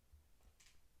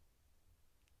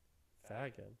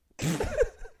Fagan.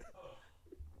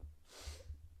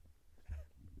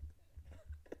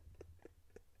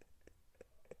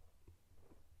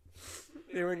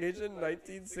 They were engaged in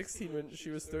 1916 when she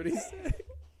was 36.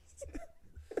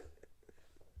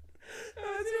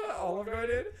 That's what Olive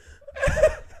Garden.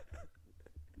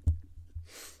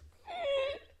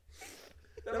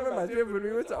 That reminds me of when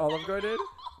we went to Olive Garden.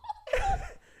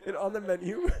 And on the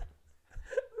menu was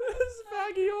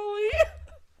fagioli.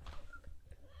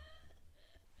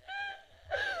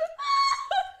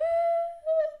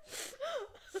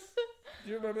 Do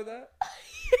you remember that? I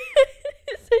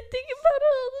think about it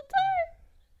all the time.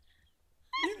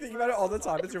 You think about it all the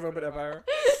time. It's your Roman Empire.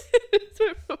 It's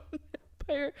my Roman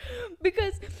Empire.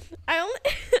 Because I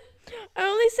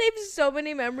only save so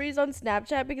many memories on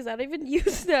Snapchat because I don't even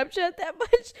use Snapchat that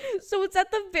much. So it's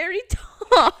at the very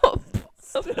top.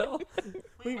 Still.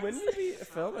 Wait, when did we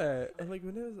film it? Like,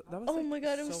 when it was, that was Oh like my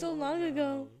God, it was so long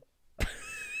ago.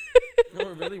 No,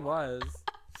 it really was.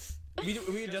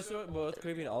 We just were both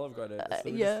craving Olive Garden. So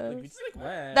yeah. We just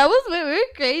went. That was when we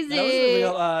were crazy. That was the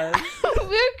real us. We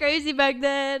were crazy back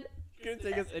then. You couldn't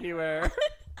take us anywhere.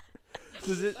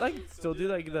 Does it, like, still do,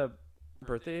 like, the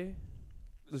birthday?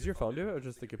 Does your phone do it or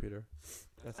just the computer?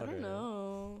 That's I don't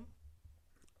know.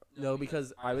 No,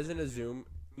 because I was in a Zoom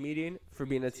meeting for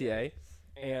being a TA,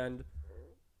 and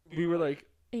we were like,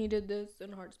 And you did this,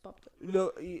 and hearts popped up.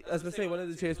 no, I was going to say, one of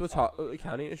the TAs was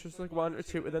counting, it's just like 1 or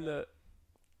 2, and then the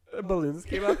balloons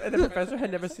came up, and the professor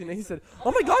had never seen it. He said,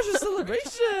 "Oh my gosh, a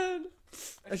celebration!"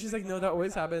 And she's like, "No, that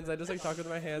always happens. I just like talk with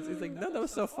my hands." He's like, "No, that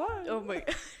was so fun." Oh my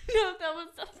God. No, that was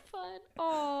so fun.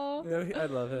 Aww. No, I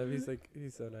love him. He's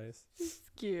so nice.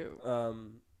 It's cute.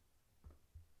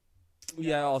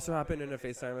 Yeah, it also happened in a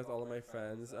FaceTime with all of my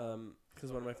friends.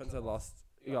 Because one of my friends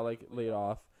got like laid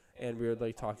off, and we were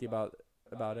like talking about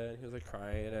it, and he was like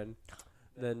crying, and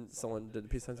then someone did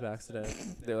peace signs by accident.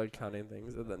 They were like counting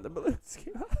things, and then the balloons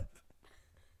came up.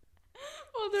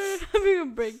 Oh, they're having a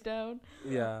breakdown.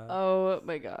 Yeah. Oh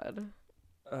my God.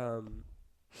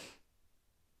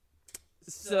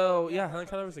 So yeah, Helen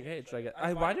Keller was engaged.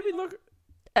 Why did we look?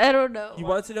 I don't know. You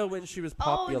want to know when she was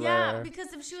popular? Oh yeah,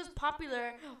 because if she was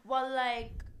popular while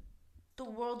like the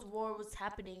World War was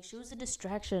happening, she was a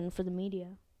distraction for the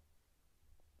media.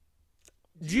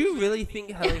 Do you really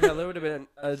think Helen Keller would have been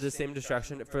the same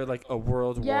distraction for like a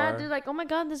world war? Yeah, they're like, oh my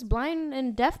God, this blind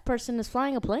and deaf person is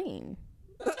flying a plane.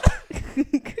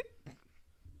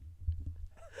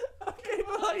 Okay,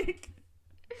 but like,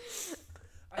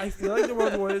 I feel like the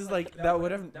World Wars like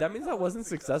that means that wasn't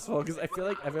successful because I feel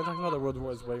like everyone talking about the World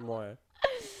Wars way more.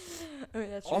 I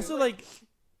mean, that's true. Also, like,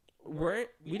 we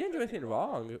didn't do anything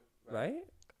wrong, right?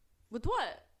 With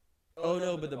what? Oh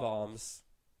no, but the bombs.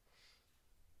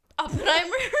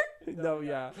 Oppenheimer? No,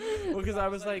 yeah. Well, because I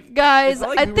was like, guys, it's not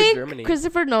like I we were think Germany.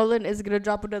 Christopher Nolan is gonna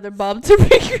drop another bomb to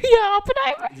make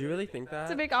Oppenheimer. Do you really think that?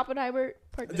 To make Oppenheimer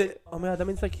part 2. Oh my god, that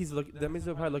means like that means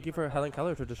they're probably looking for Helen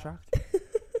Keller to distract.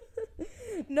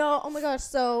 No, oh my gosh,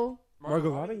 so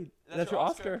Margot Robbie, that's your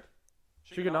Oscar.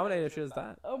 She got nominated if she does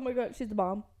that. oh my god, she's the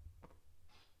bomb.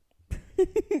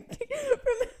 Remember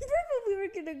when we were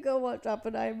gonna go watch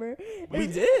Oppenheimer? We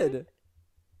did.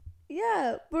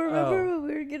 Yeah, but remember when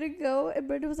we were gonna go and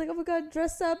Brenda was like, "Oh my god,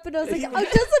 dress up," and I was like, Yeah. "I'm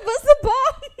dressed up as the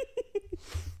bomb."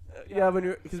 Yeah,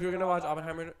 because we were gonna watch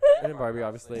Oppenheimer and Barbie,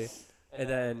 obviously, and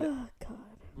then Oh god.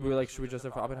 we were like, "Should we dress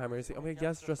up for Oppenheimer?" He's like, "Oh my god,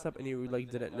 yes, dress up," and you like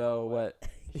didn't know what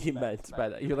he meant by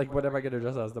that. You're like, "What am I gonna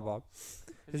dress as the bomb?"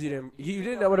 Because you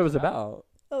didn't know what it was about.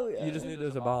 Oh yeah. You just knew there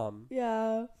was a bomb.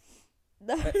 Yeah.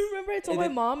 I remember I told my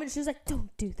mom and she was like,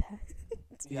 "Don't do that."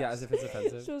 Yeah, as if it's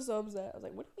offensive. She was so upset. I was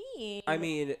like, "What do you mean?" I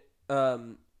mean,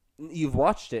 you've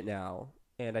watched it now,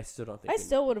 and I still don't think. I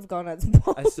still would have gone as the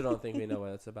bomb. I still don't think we know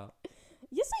what it's about.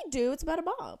 Yes, I do. It's about a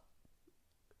bomb.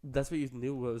 That's what you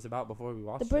knew what it was about before we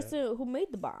watched The person who made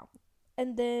the bomb.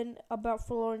 And then about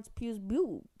Florence Pugh's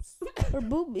boobs. Her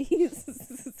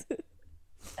boobies. it.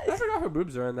 I forgot her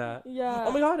boobs are in that. Yeah.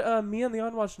 Oh my god, me and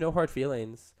Leon watched No Hard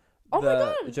Feelings. Oh my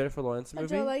the god. Jennifer Lawerence I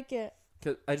movie. don't like it.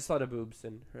 Cause I just saw the boobs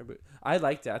in her boobs. I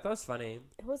liked it. I thought it was funny.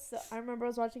 It was. I remember I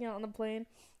was watching it on the plane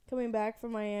coming back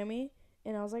from Miami,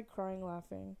 and I was like crying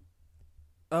laughing.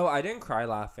 Oh, I didn't cry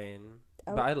laughing,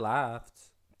 but I laughed.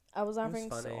 I was laughing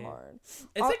funny. so hard.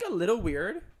 It's like a little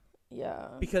weird Yeah.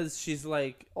 because she's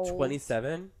like Old.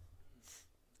 27.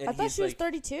 And I thought he's she was like,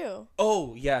 32.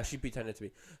 Oh yeah, she pretended to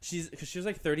be. Because she was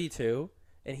like 32,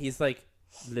 and he's like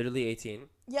literally 18.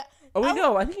 Yeah. Oh wait,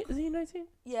 no, I think is he 19?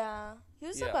 Yeah. He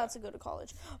was Yeah. about to go to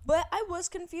college. But I was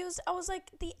confused. I was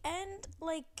like, the end,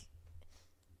 like,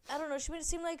 I don't know. She made it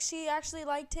seem like she actually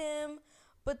liked him.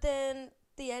 But then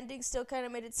the ending still kind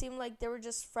of made it seem like they were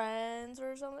just friends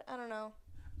or something. I don't know.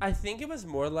 I think it was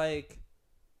more like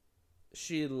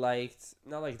she liked,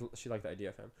 not like she liked the idea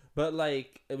of him, but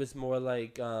like it was more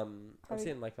like I'm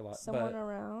saying like a lot. Someone but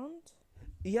around?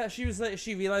 yeah, she was like,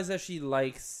 she realized that she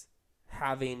likes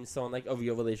having someone like a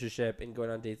real relationship and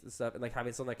going on dates and stuff, and like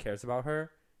having someone that cares about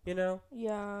her, you know.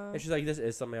 Yeah. And she's like, this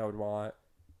is something I would want.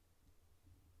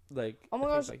 Like, Oh my I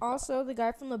think, gosh, like, also the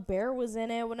guy from The Bear was in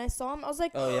it. When I saw him, I was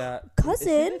like, oh yeah,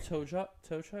 cousin. Is he the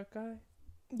tow truck guy?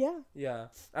 Yeah. Yeah,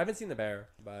 I haven't seen The Bear,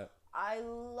 but I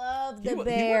love He The won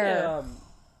Bear.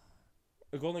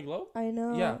 a Golden Globe. I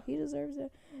know. Yeah. He deserves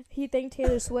it. He thanked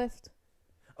Taylor Swift.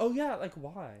 Oh yeah, like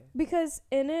why? Because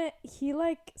in it, he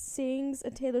like sings a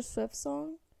Taylor Swift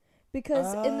song.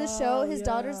 Because in the show, his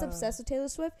daughter's yeah. obsessed with Taylor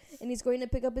Swift, and he's going to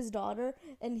pick up his daughter,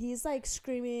 and he's like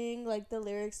screaming like the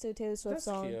lyrics to a Taylor Swift That's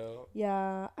song. cute.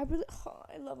 Yeah, I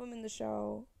love him in the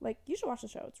show. Like, you should watch the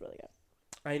show. It's really good.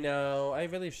 I know. I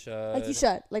really should. Like, you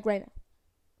should. Like, right now.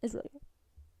 It's really good.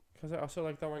 Because I also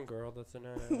like that one girl that's in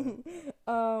it.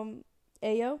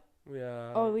 Ayo.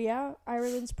 Yeah. Oh yeah,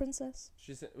 Ireland's princess.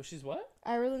 She's what?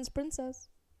 Ireland's princess.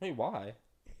 Wait, why?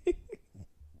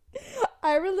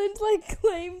 Ireland like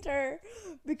claimed her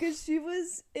because she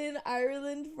was in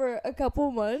Ireland for a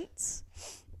couple months,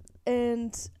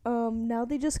 and now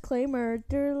they just claim her.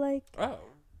 They're like,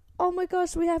 oh my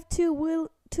gosh, we have two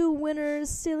winners,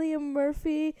 Cillian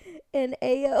Murphy and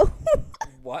Ayo.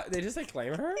 What? They just like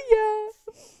claim her?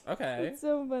 Yeah. Okay. It's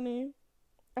so funny.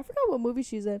 I forgot what movie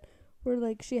she's in. Where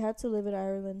like she had to live in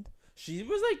Ireland. She's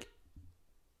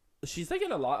like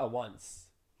in a lot at once.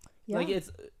 Yeah. Like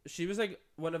she was like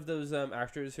one of those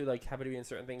actors who like happen to be in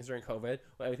certain things during COVID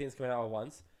when everything's coming out at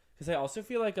once. Because I also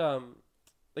feel like Timothée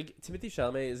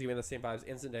Chalamet is giving the same vibes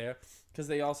and Zendaya because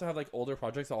they also have like older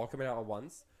projects all coming out at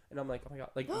once. And I'm like, oh my god,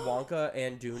 like Wonka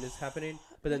and Dune is happening,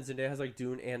 but then Zendaya has like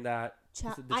Dune and that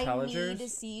the Challengers. I need to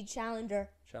see Challenger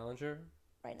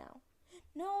right now.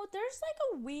 No, there's like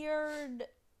a weird,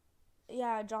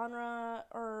 genre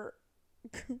or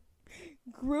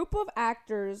group of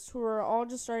actors who are all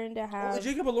just starting to have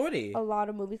Jacob Elordi. a lot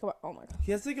of movies come out. Oh my god.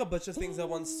 He has like a bunch of things at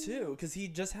once too, because he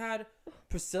just had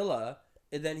Priscilla,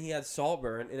 and then he had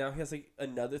Saltburn, and now he has like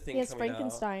another thing. He has coming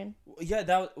Frankenstein. Out.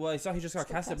 Yeah, I saw he just got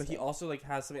casted, but he also like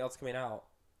has something else coming out.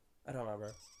 I don't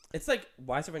remember. It's like,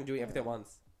 why is everyone doing everything at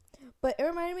once? But it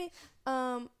reminded me,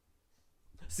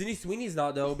 Sydney Sweeney's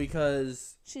not though,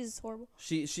 because she's horrible.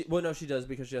 she well no she does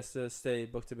because she has to stay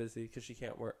booked to busy because she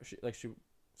can't work. She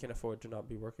can't afford to not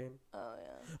be working. Oh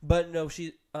yeah. But no,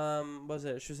 she was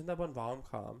it? She was in that one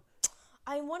rom-com.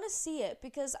 I want to see it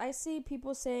because I see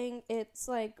people saying it's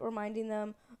like reminding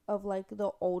them of like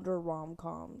the older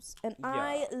rom-coms, and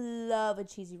I love a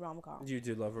cheesy rom-com. You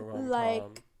do love a rom-com.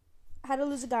 Like How to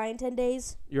Lose a Guy in 10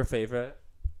 Days. Your favorite?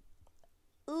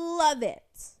 Love it.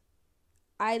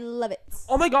 I love it.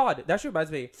 Oh my god, that reminds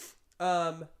me.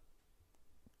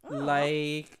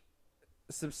 Like,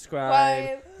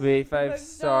 subscribe, rate 5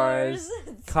 stars,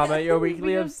 comment your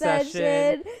weekly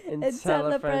obsession, and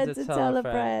tell a friend to tell a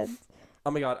friend. Oh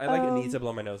my god, I need to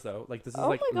blow my nose though. Like, this is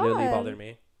literally bothering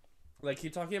me. Like,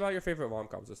 keep talking about your favorite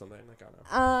rom-coms or something. Like, I don't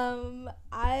know.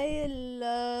 I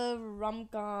love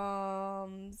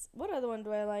rom-coms. What other one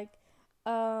do I like?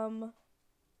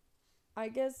 I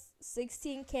guess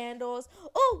 16 Candles.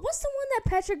 Oh, what's the one that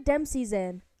Patrick Dempsey's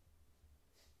in?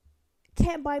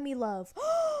 Can't Buy Me Love.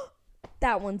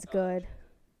 That one's good.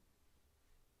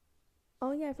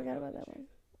 Oh yeah, I forgot about that one.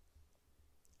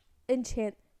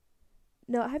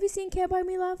 No, have you seen Can't Buy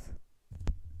Me Love?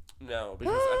 No,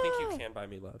 because I think you can buy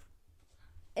me love.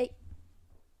 Hey.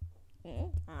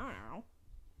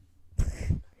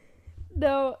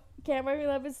 No, Can't Buy Me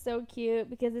Love is so cute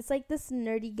because it's like this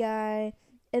nerdy guy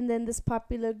and then this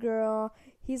popular girl.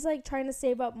 He's like trying to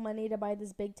save up money to buy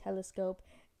this big telescope,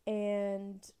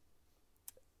 and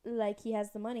like he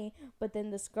has the money, but then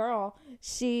this girl,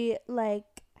 she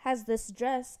like has this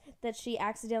dress that she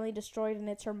accidentally destroyed, and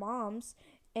it's her mom's,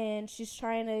 and she's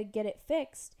trying to get it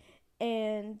fixed,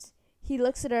 and he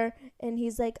looks at her and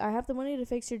he's like, I have the money to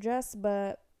fix your dress,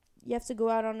 but you have to go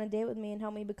out on a date with me and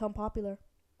help me become popular.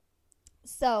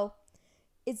 So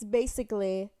it's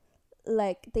basically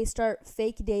like they start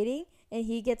fake dating and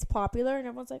he gets popular and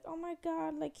everyone's like, oh my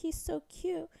god, like he's so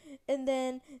cute, and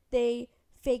then they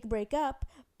fake break up,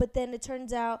 but then it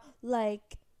turns out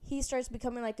like he starts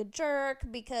becoming like a jerk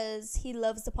because he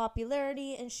loves the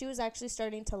popularity, and she was actually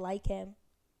starting to like him.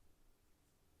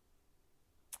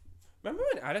 Remember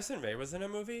when Addison Rae was in a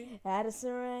movie?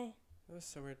 Addison Rae. That was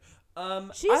so weird.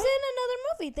 She's in another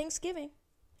movie, Thanksgiving,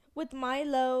 with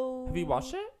Milo. Have you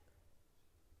watched it?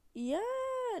 Yeah,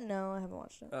 no, I haven't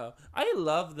watched it. Oh, I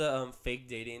love the fake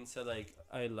dating. So like,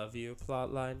 I love you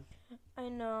plot line. I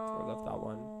know. I love that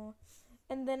one.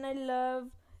 And then I love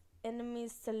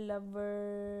Enemies to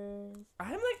Lovers. I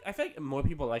feel like more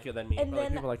people like it than me. And but then,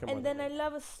 like people like it more and than then me. I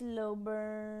love a slow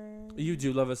burn. You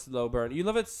do love a slow burn. You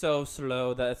love it so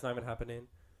slow that it's not even happening.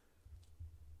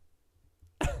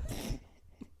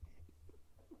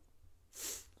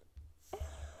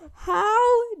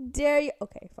 How dare you?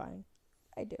 Okay, fine.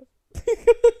 I do.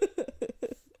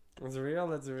 It's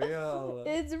real. It's real.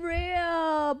 It's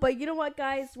real. But you know what,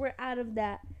 guys? We're out of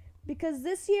that. Because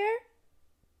this year,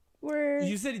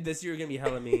 You said this year you're going to be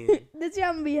hella mean. This year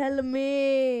I'm gonna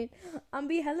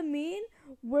be hella mean.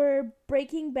 We're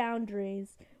breaking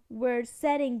boundaries. We're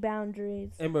setting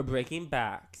boundaries. And we're breaking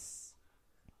backs.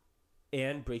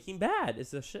 And Breaking Bad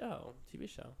is a show. TV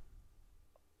show.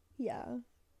 Yeah.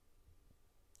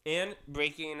 And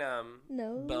breaking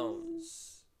Nose.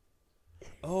 bones.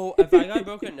 Oh, if I got a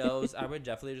broken nose, I would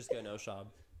definitely just get a nose job.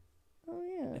 Oh,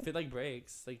 yeah. If it like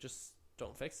breaks, like just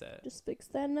don't fix it. Just fix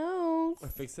that nose. Or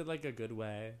fix it like a good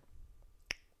way.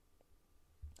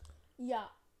 Yeah.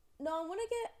 No, I want to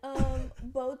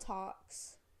get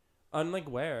Botox. On like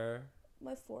where?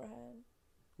 My forehead.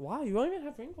 Why? You don't even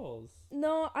have wrinkles.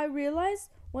 No, I realized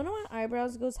one of my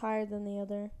eyebrows goes higher than the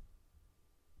other.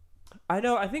 I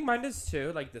know. I think mine does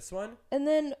too. Like this one. And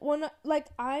then when like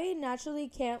I naturally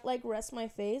can't like rest my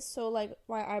face, so like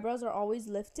my eyebrows are always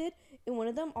lifted, and one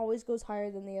of them always goes higher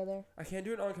than the other. I can't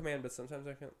do it on command, but sometimes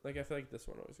I can. Like I feel like this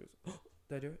one always goes.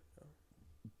 Did I do it? No.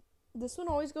 This one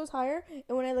always goes higher,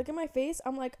 and when I look at my face, I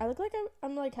look like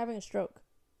I'm like having a stroke.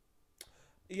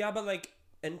 Yeah, but like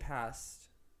in past,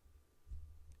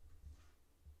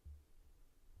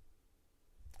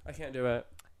 I can't do it.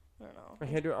 I don't know. I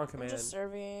can't do it on I'm command. just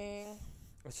serving.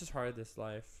 It's just hard this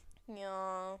life.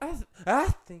 Yeah.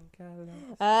 I think I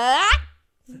love. Ah.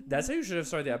 That's how you should have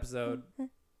started the episode.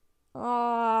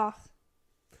 Ah.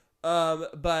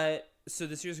 But so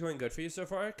this year's going good for you so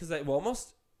far, because like we're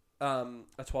almost a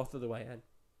 12th of the way in.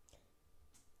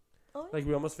 Oh. Like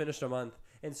we almost finished a month,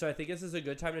 and so I think this is a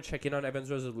good time to check in on Evan's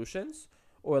resolutions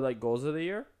or like goals of the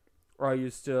year. Or are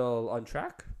you still on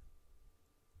track?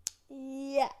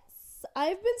 Yes.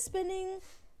 I've been spending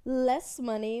less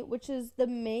money, which is the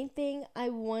main thing I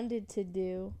wanted to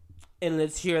do. And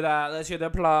let's hear that. Let's hear the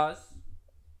applause.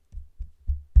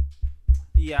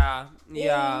 Yeah.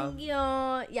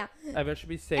 Yeah. I bet you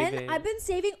be saving. And I've been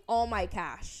saving all my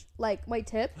cash, like my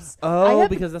tips. Oh,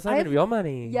 because that's not even real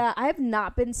money. Yeah, I have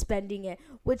not been spending it,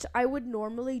 which I would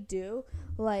normally do.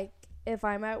 Like, if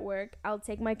I'm at work, I'll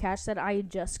take my cash that I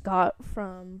just got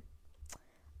from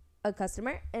a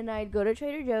customer, and I'd go to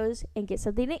Trader Joe's and get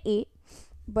something to eat.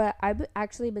 But I've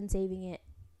actually been saving it.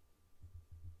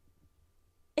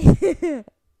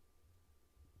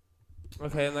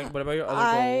 Okay, and like, what about your other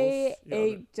I goals?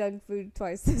 ate junk food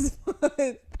twice this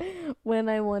month when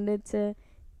I wanted to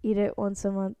eat it once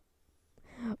a month.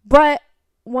 But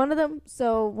one of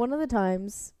the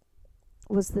times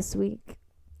was this week.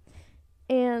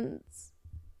 And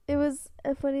it was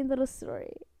a funny little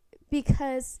story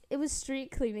because it was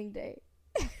street cleaning day.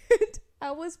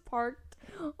 I was parked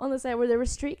on the side where they were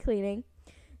street cleaning.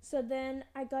 So then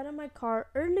I got in my car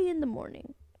early in the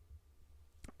morning.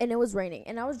 And it was raining.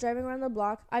 And I was driving around the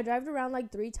block. I drove around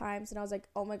like 3 times. And I was like,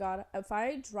 oh my God, if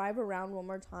I drive around one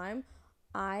more time,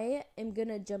 I am going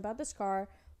to jump out this car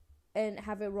and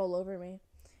have it roll over me.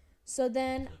 So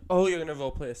then... Oh, you're going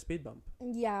to play a speed bump.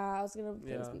 Yeah, I was going to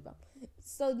play a speed bump.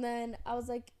 So then I was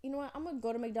like, you know what? I'm going to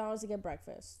go to McDonald's to get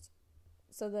breakfast.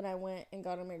 So then I went and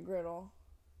got a McGriddle.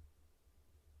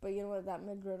 But you know what? That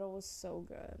McGriddle was so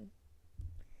good.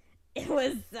 It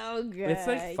was so good. It's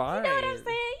like fine. You know what I'm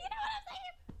saying?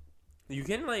 You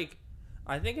can like,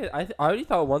 I think I already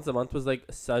thought once a month was like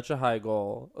such a high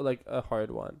goal, or like a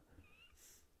hard one.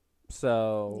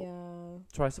 So yeah,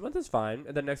 twice a month is fine,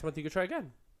 and then next month you could try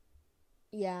again.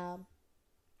 Yeah.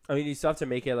 I mean, you still have to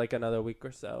make it like another week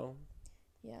or so.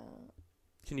 Yeah.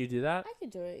 Can you do that? I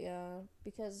could do it, yeah,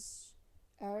 because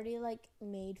I already like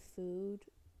made food,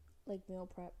 like meal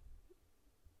prep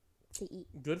to eat.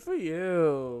 Good for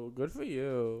you. Good for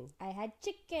you. I had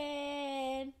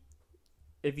chicken.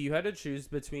 If you had to choose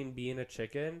between being a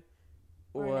chicken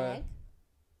Or an egg?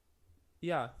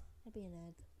 Yeah. I'd be an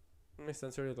egg. My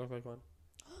sense already looked like one.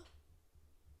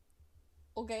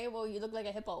 Okay, well, you look like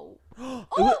a hippo.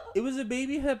 It was a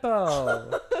baby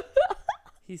hippo.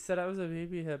 He said I was a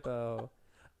baby hippo.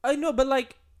 I know, but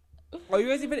like, are you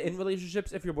guys even in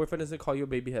relationships if your boyfriend doesn't call you a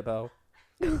baby hippo?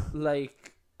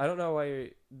 Like, I don't know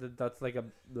why that's like it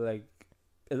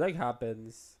like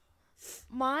happens.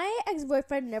 My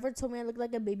ex-boyfriend never told me I looked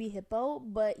like a baby hippo,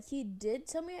 but he did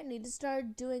tell me I need to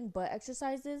start doing butt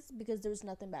exercises because there was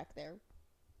nothing back there.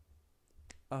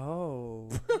 Oh.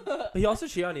 But he also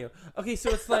cheated on you. Okay,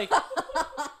 so it's like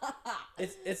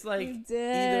it's like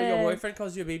either your boyfriend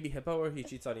calls you a baby hippo or he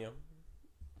cheats on you.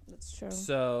 That's true.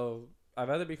 So I'd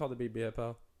rather be called a baby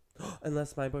hippo.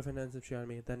 Unless my boyfriend ends up cheating on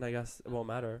me, then I guess it won't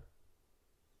matter.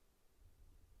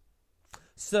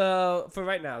 So for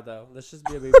right now though, let's just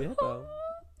be a baby hippo.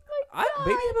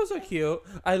 Baby hippos are cute.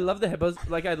 I love the hippos.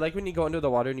 Like I like when you go under the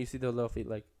water and you see their little feet.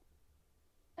 Like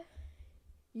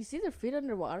you see their feet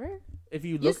underwater. If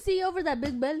you look, you see over that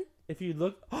big belly. If you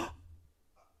look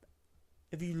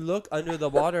under the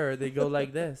water, they go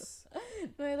like this.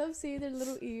 No, I love seeing their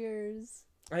little ears.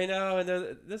 I know,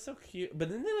 and they're so cute. But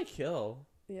then they like kill.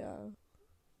 Yeah.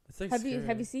 It's like have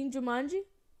you seen Jumanji?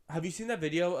 Have you seen that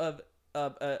video of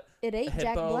it ate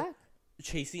Jack Black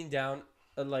chasing down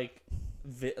like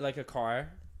a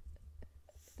car?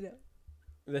 No.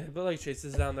 The hippo like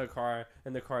chases down their car,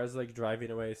 and the car is like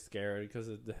driving away scared because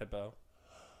of the hippo.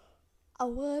 I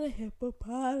want a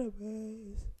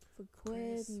hippopotamus for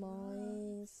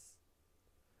Christmas.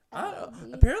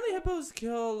 Apparently hippos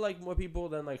kill like more people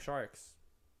than like sharks.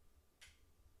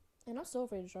 And I'm still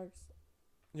afraid of sharks.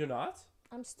 You're not?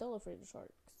 I'm still afraid of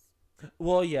sharks.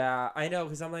 Well, yeah, I know,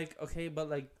 because I'm like, okay, but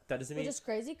like that doesn't mean. Which is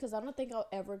crazy, because I don't think I'll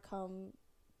ever come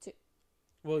to.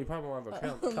 Well, you probably won't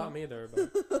ever come either,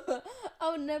 but.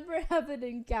 I'll never have an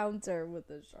encounter with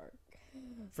a shark.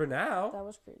 For now. That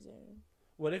was crazy.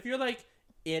 What if you're like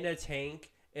in a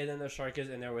tank and then the shark is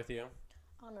in there with you?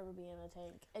 I'll never be in a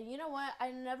tank. And you know what?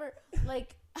 I never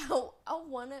like.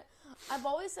 I've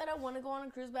always said I want to go on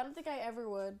a cruise, but I don't think I ever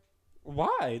would.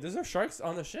 Why? There's no sharks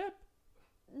on the ship.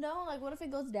 No, like what if it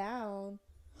goes down?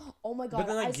 Oh my God! But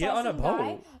then like get on a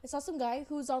boat. I saw some guy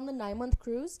who was on the 9-month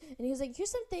cruise, and he was like, "Here's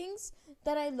some things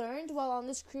that I learned while on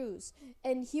this cruise."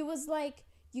 And he was like,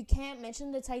 "You can't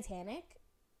mention the Titanic."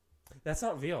 That's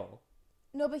not real.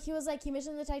 No, but he was like, he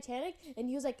mentioned the Titanic, and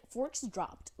he was like, forks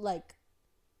dropped. Like,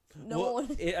 no one.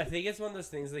 I think it's one of those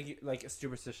things like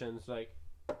superstitions, like,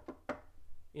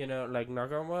 you know, like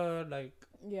knock on wood, like.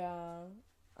 Yeah,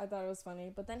 I thought it was funny,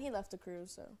 but then he left the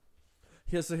cruise, so.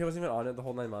 So he wasn't even on it the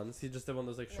whole 9 months. He just did one of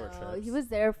those like short trips. He was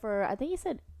there for, I think he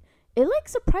said, it like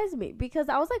surprised me because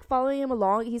I was like following him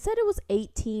along. He said it was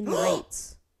 18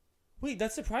 nights. Wait,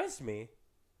 that surprised me.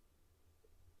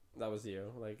 that was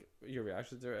you. Like, your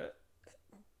reaction to it.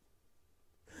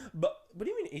 But what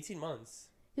do you mean 18 months?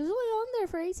 He was only on there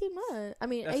for 18 months. I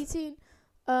mean, 18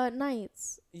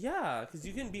 nights. Yeah, because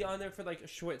you can be on there for, like,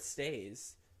 short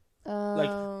stays. Like,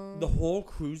 the whole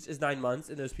cruise is 9 months,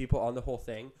 and there's people on the whole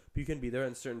thing. But you can be there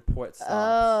in certain port stops.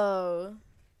 Oh.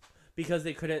 Because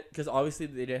they couldn't, because obviously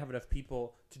they didn't have enough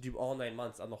people to do all 9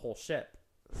 months on the whole ship.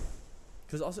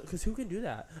 Because who can do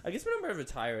that? I guess when I'm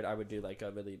retired, I would do, like,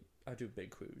 I'd do a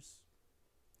big cruise.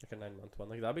 Like a 9-month one.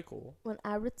 Like, that'd be cool. When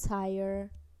I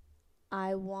retire,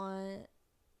 I want,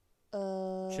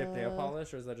 chip nail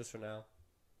polish, or is that just for now?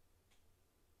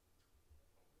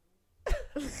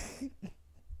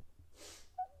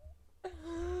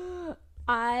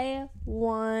 I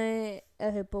want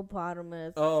a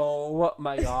hippopotamus. Oh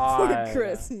my god. For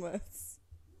Christmas.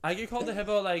 I get called a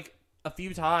hippo like a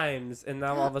few times, and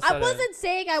now all of a sudden. I wasn't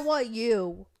saying I want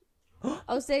you.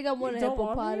 I was saying I want a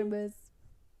hippopotamus.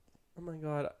 Oh my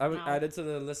god. I would add it to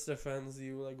the list of friends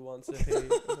you like want to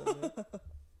hate.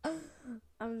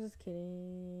 I'm just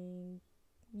kidding.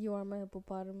 You are my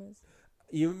hippopotamus.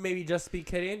 You maybe just be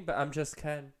kidding, but I'm just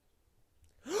Ken.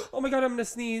 Oh my god, I'm gonna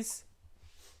sneeze.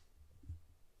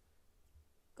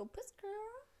 Go piss,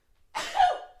 girl.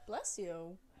 Bless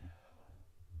you.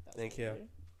 Thank you.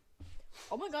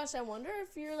 Oh my gosh, I wonder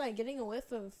if you're like getting a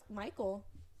whiff of Michael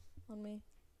on me.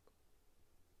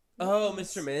 Oh,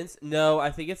 Mr. Mince? No,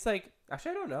 I think it's like,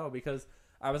 actually I don't know, because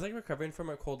I was like recovering from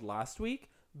a cold last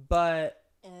week, but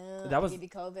that was maybe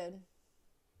COVID.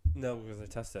 No, because I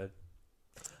tested.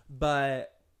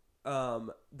 But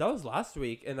that was last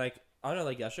week, and like I don't know,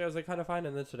 like yesterday I was like kind of fine,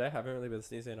 and then today I haven't really been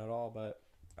sneezing at all. But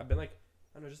I've been like,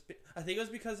 I don't know, I think it was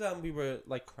because we were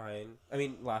like crying. I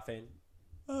mean, laughing.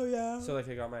 Oh yeah. So like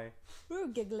I got my. We were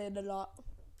giggling a lot.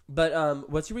 But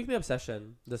what's your weekly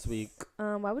obsession this week?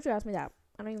 Why would you ask me that?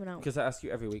 I don't even know. Because I ask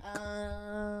you every week.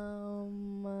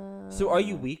 So are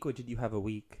you weak, or did you have a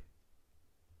week?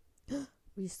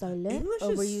 Were you silent, English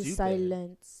or is were you stupid.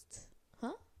 silenced?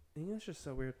 Huh? English is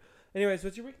so weird. Anyways,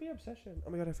 what's your weekly obsession? Oh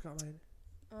my god, I forgot mine.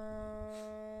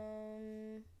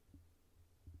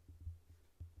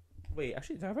 Wait,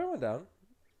 actually, did I write one down?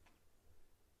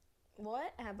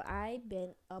 What have I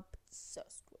been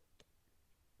obsessed with?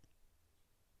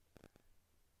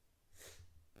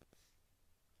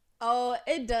 Oh,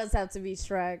 it does have to be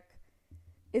Shrek.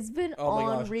 It's been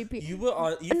on repeat. You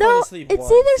fell asleep it's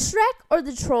once. either Shrek or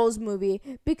the Trolls movie,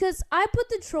 because I put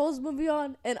the Trolls movie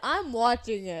on and I'm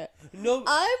watching it. No,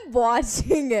 I'm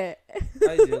watching it.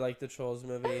 I do like the Trolls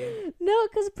movie. No,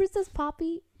 because Princess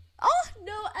Poppy. Oh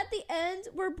no! At the end,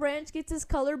 where Branch gets his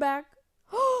color back.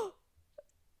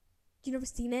 You never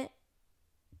seen it?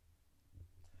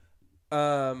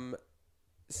 So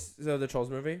the Trolls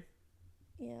movie.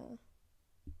 Yeah.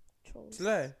 Trolls.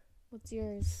 Slay. What's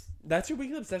yours? That's your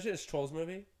weekly obsession? Is Trolls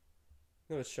movie?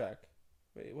 No, it's Shrek.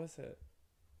 Wait, what's it?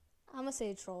 I'm gonna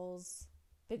say Trolls,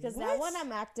 because What? that one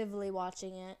I'm actively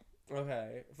watching it.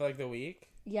 Okay, for like the week.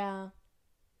 Yeah.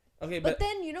 Okay, But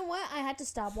then, you know what? I had to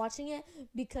stop watching it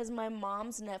because my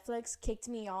mom's Netflix kicked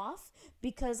me off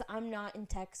because I'm not in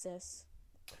Texas.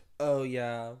 Oh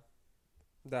yeah,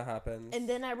 that happens. And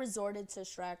then I resorted to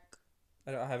Shrek.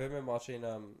 I haven't been watching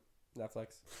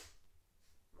Netflix.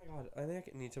 Oh my god, I think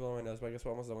I need to blow my nose, but I guess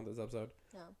we're almost done with this episode.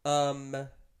 Yeah. Oh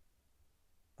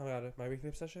my god, my weekly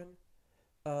obsession.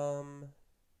 Probably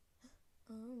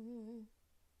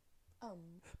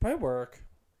work.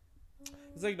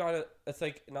 It's like not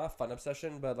a fun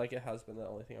obsession, but like it has been the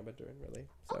only thing I've been doing really.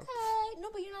 So. Okay, no,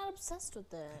 but you're not obsessed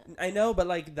with it. I know, but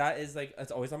like that is like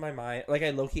it's always on my mind. Like I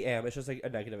low key am. It's just like a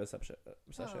negative obsession. Oh.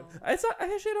 It's not.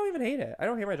 I actually don't even hate it. I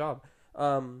don't hate my job.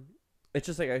 It's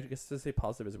just like I guess to say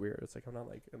positive is weird. It's like I'm not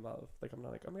like in love. Like I'm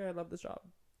not like oh my god I love this job.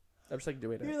 I'm just like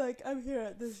doing it. You're like I'm here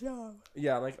at this job.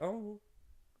 Yeah, I'm like oh,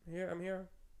 I'm here.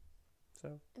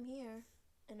 So. I'm here.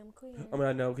 And I'm queer. Oh my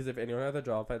god, no, because if anyone had a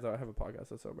job finds out I have a podcast,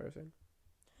 that's so embarrassing.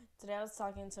 Today I was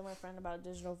talking to my friend about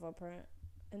digital footprint,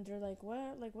 and they're like,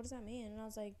 "What? Like, what does that mean?" And I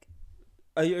was like,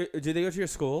 Do they go to your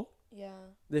school?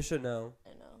 "Yeah, They should know.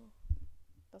 I know.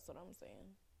 That's what I'm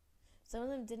saying." Some of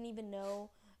them didn't even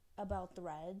know about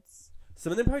Threads.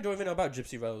 Some of them probably don't even know about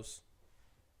Gypsy Rose.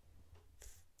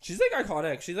 She's like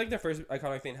iconic. She's like the first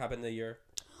iconic thing that happened in the year.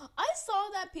 I saw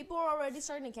that people are already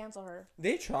starting to cancel her.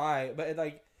 They try, but it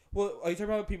like, well, are you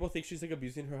talking about people think she's like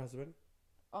abusing her husband?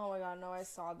 Oh my god, no, I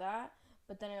saw that.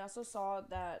 But then I also saw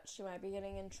that she might be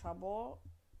getting in trouble,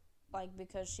 like,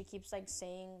 because she keeps, like,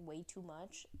 saying way too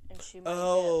much, and she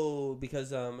might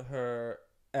because her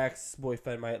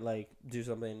ex-boyfriend might, like, do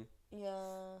something.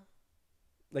 Yeah.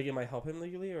 Like, it might help him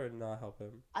legally or not help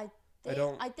him?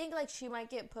 I think like she might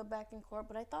get put back in court,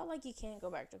 but I thought like you can't go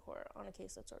back to court on a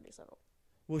case that's already settled.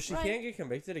 Well, she can't get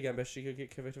convicted again, but she could get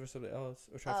convicted for something else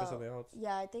or tried for something else.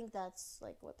 Yeah, I think that's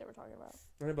like what they were talking about.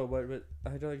 I know, but what? But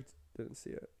I don't, didn't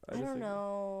see it. I don't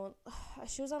know.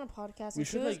 She was on a podcast. We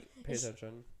should like pay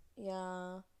attention.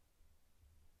 Yeah.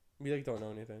 We like don't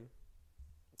know anything.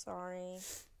 Sorry.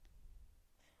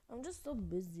 I'm just so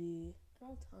busy. I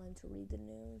don't have time to read the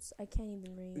news. I can't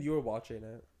even read. You were watching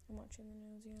it. I'm watching the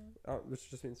news, yeah. Oh, which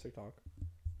just means TikTok.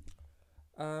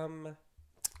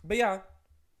 But yeah.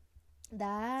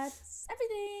 That's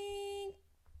everything.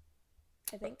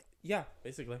 I think. Yeah,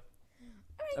 basically. All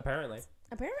right. Apparently,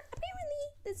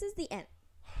 this is the end.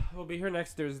 We'll be here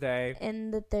next Thursday.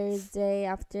 And the Thursday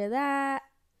after that.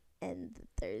 And the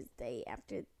Thursday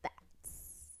after that.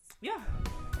 Yeah.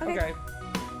 Okay.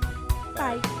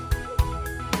 Bye. Bye.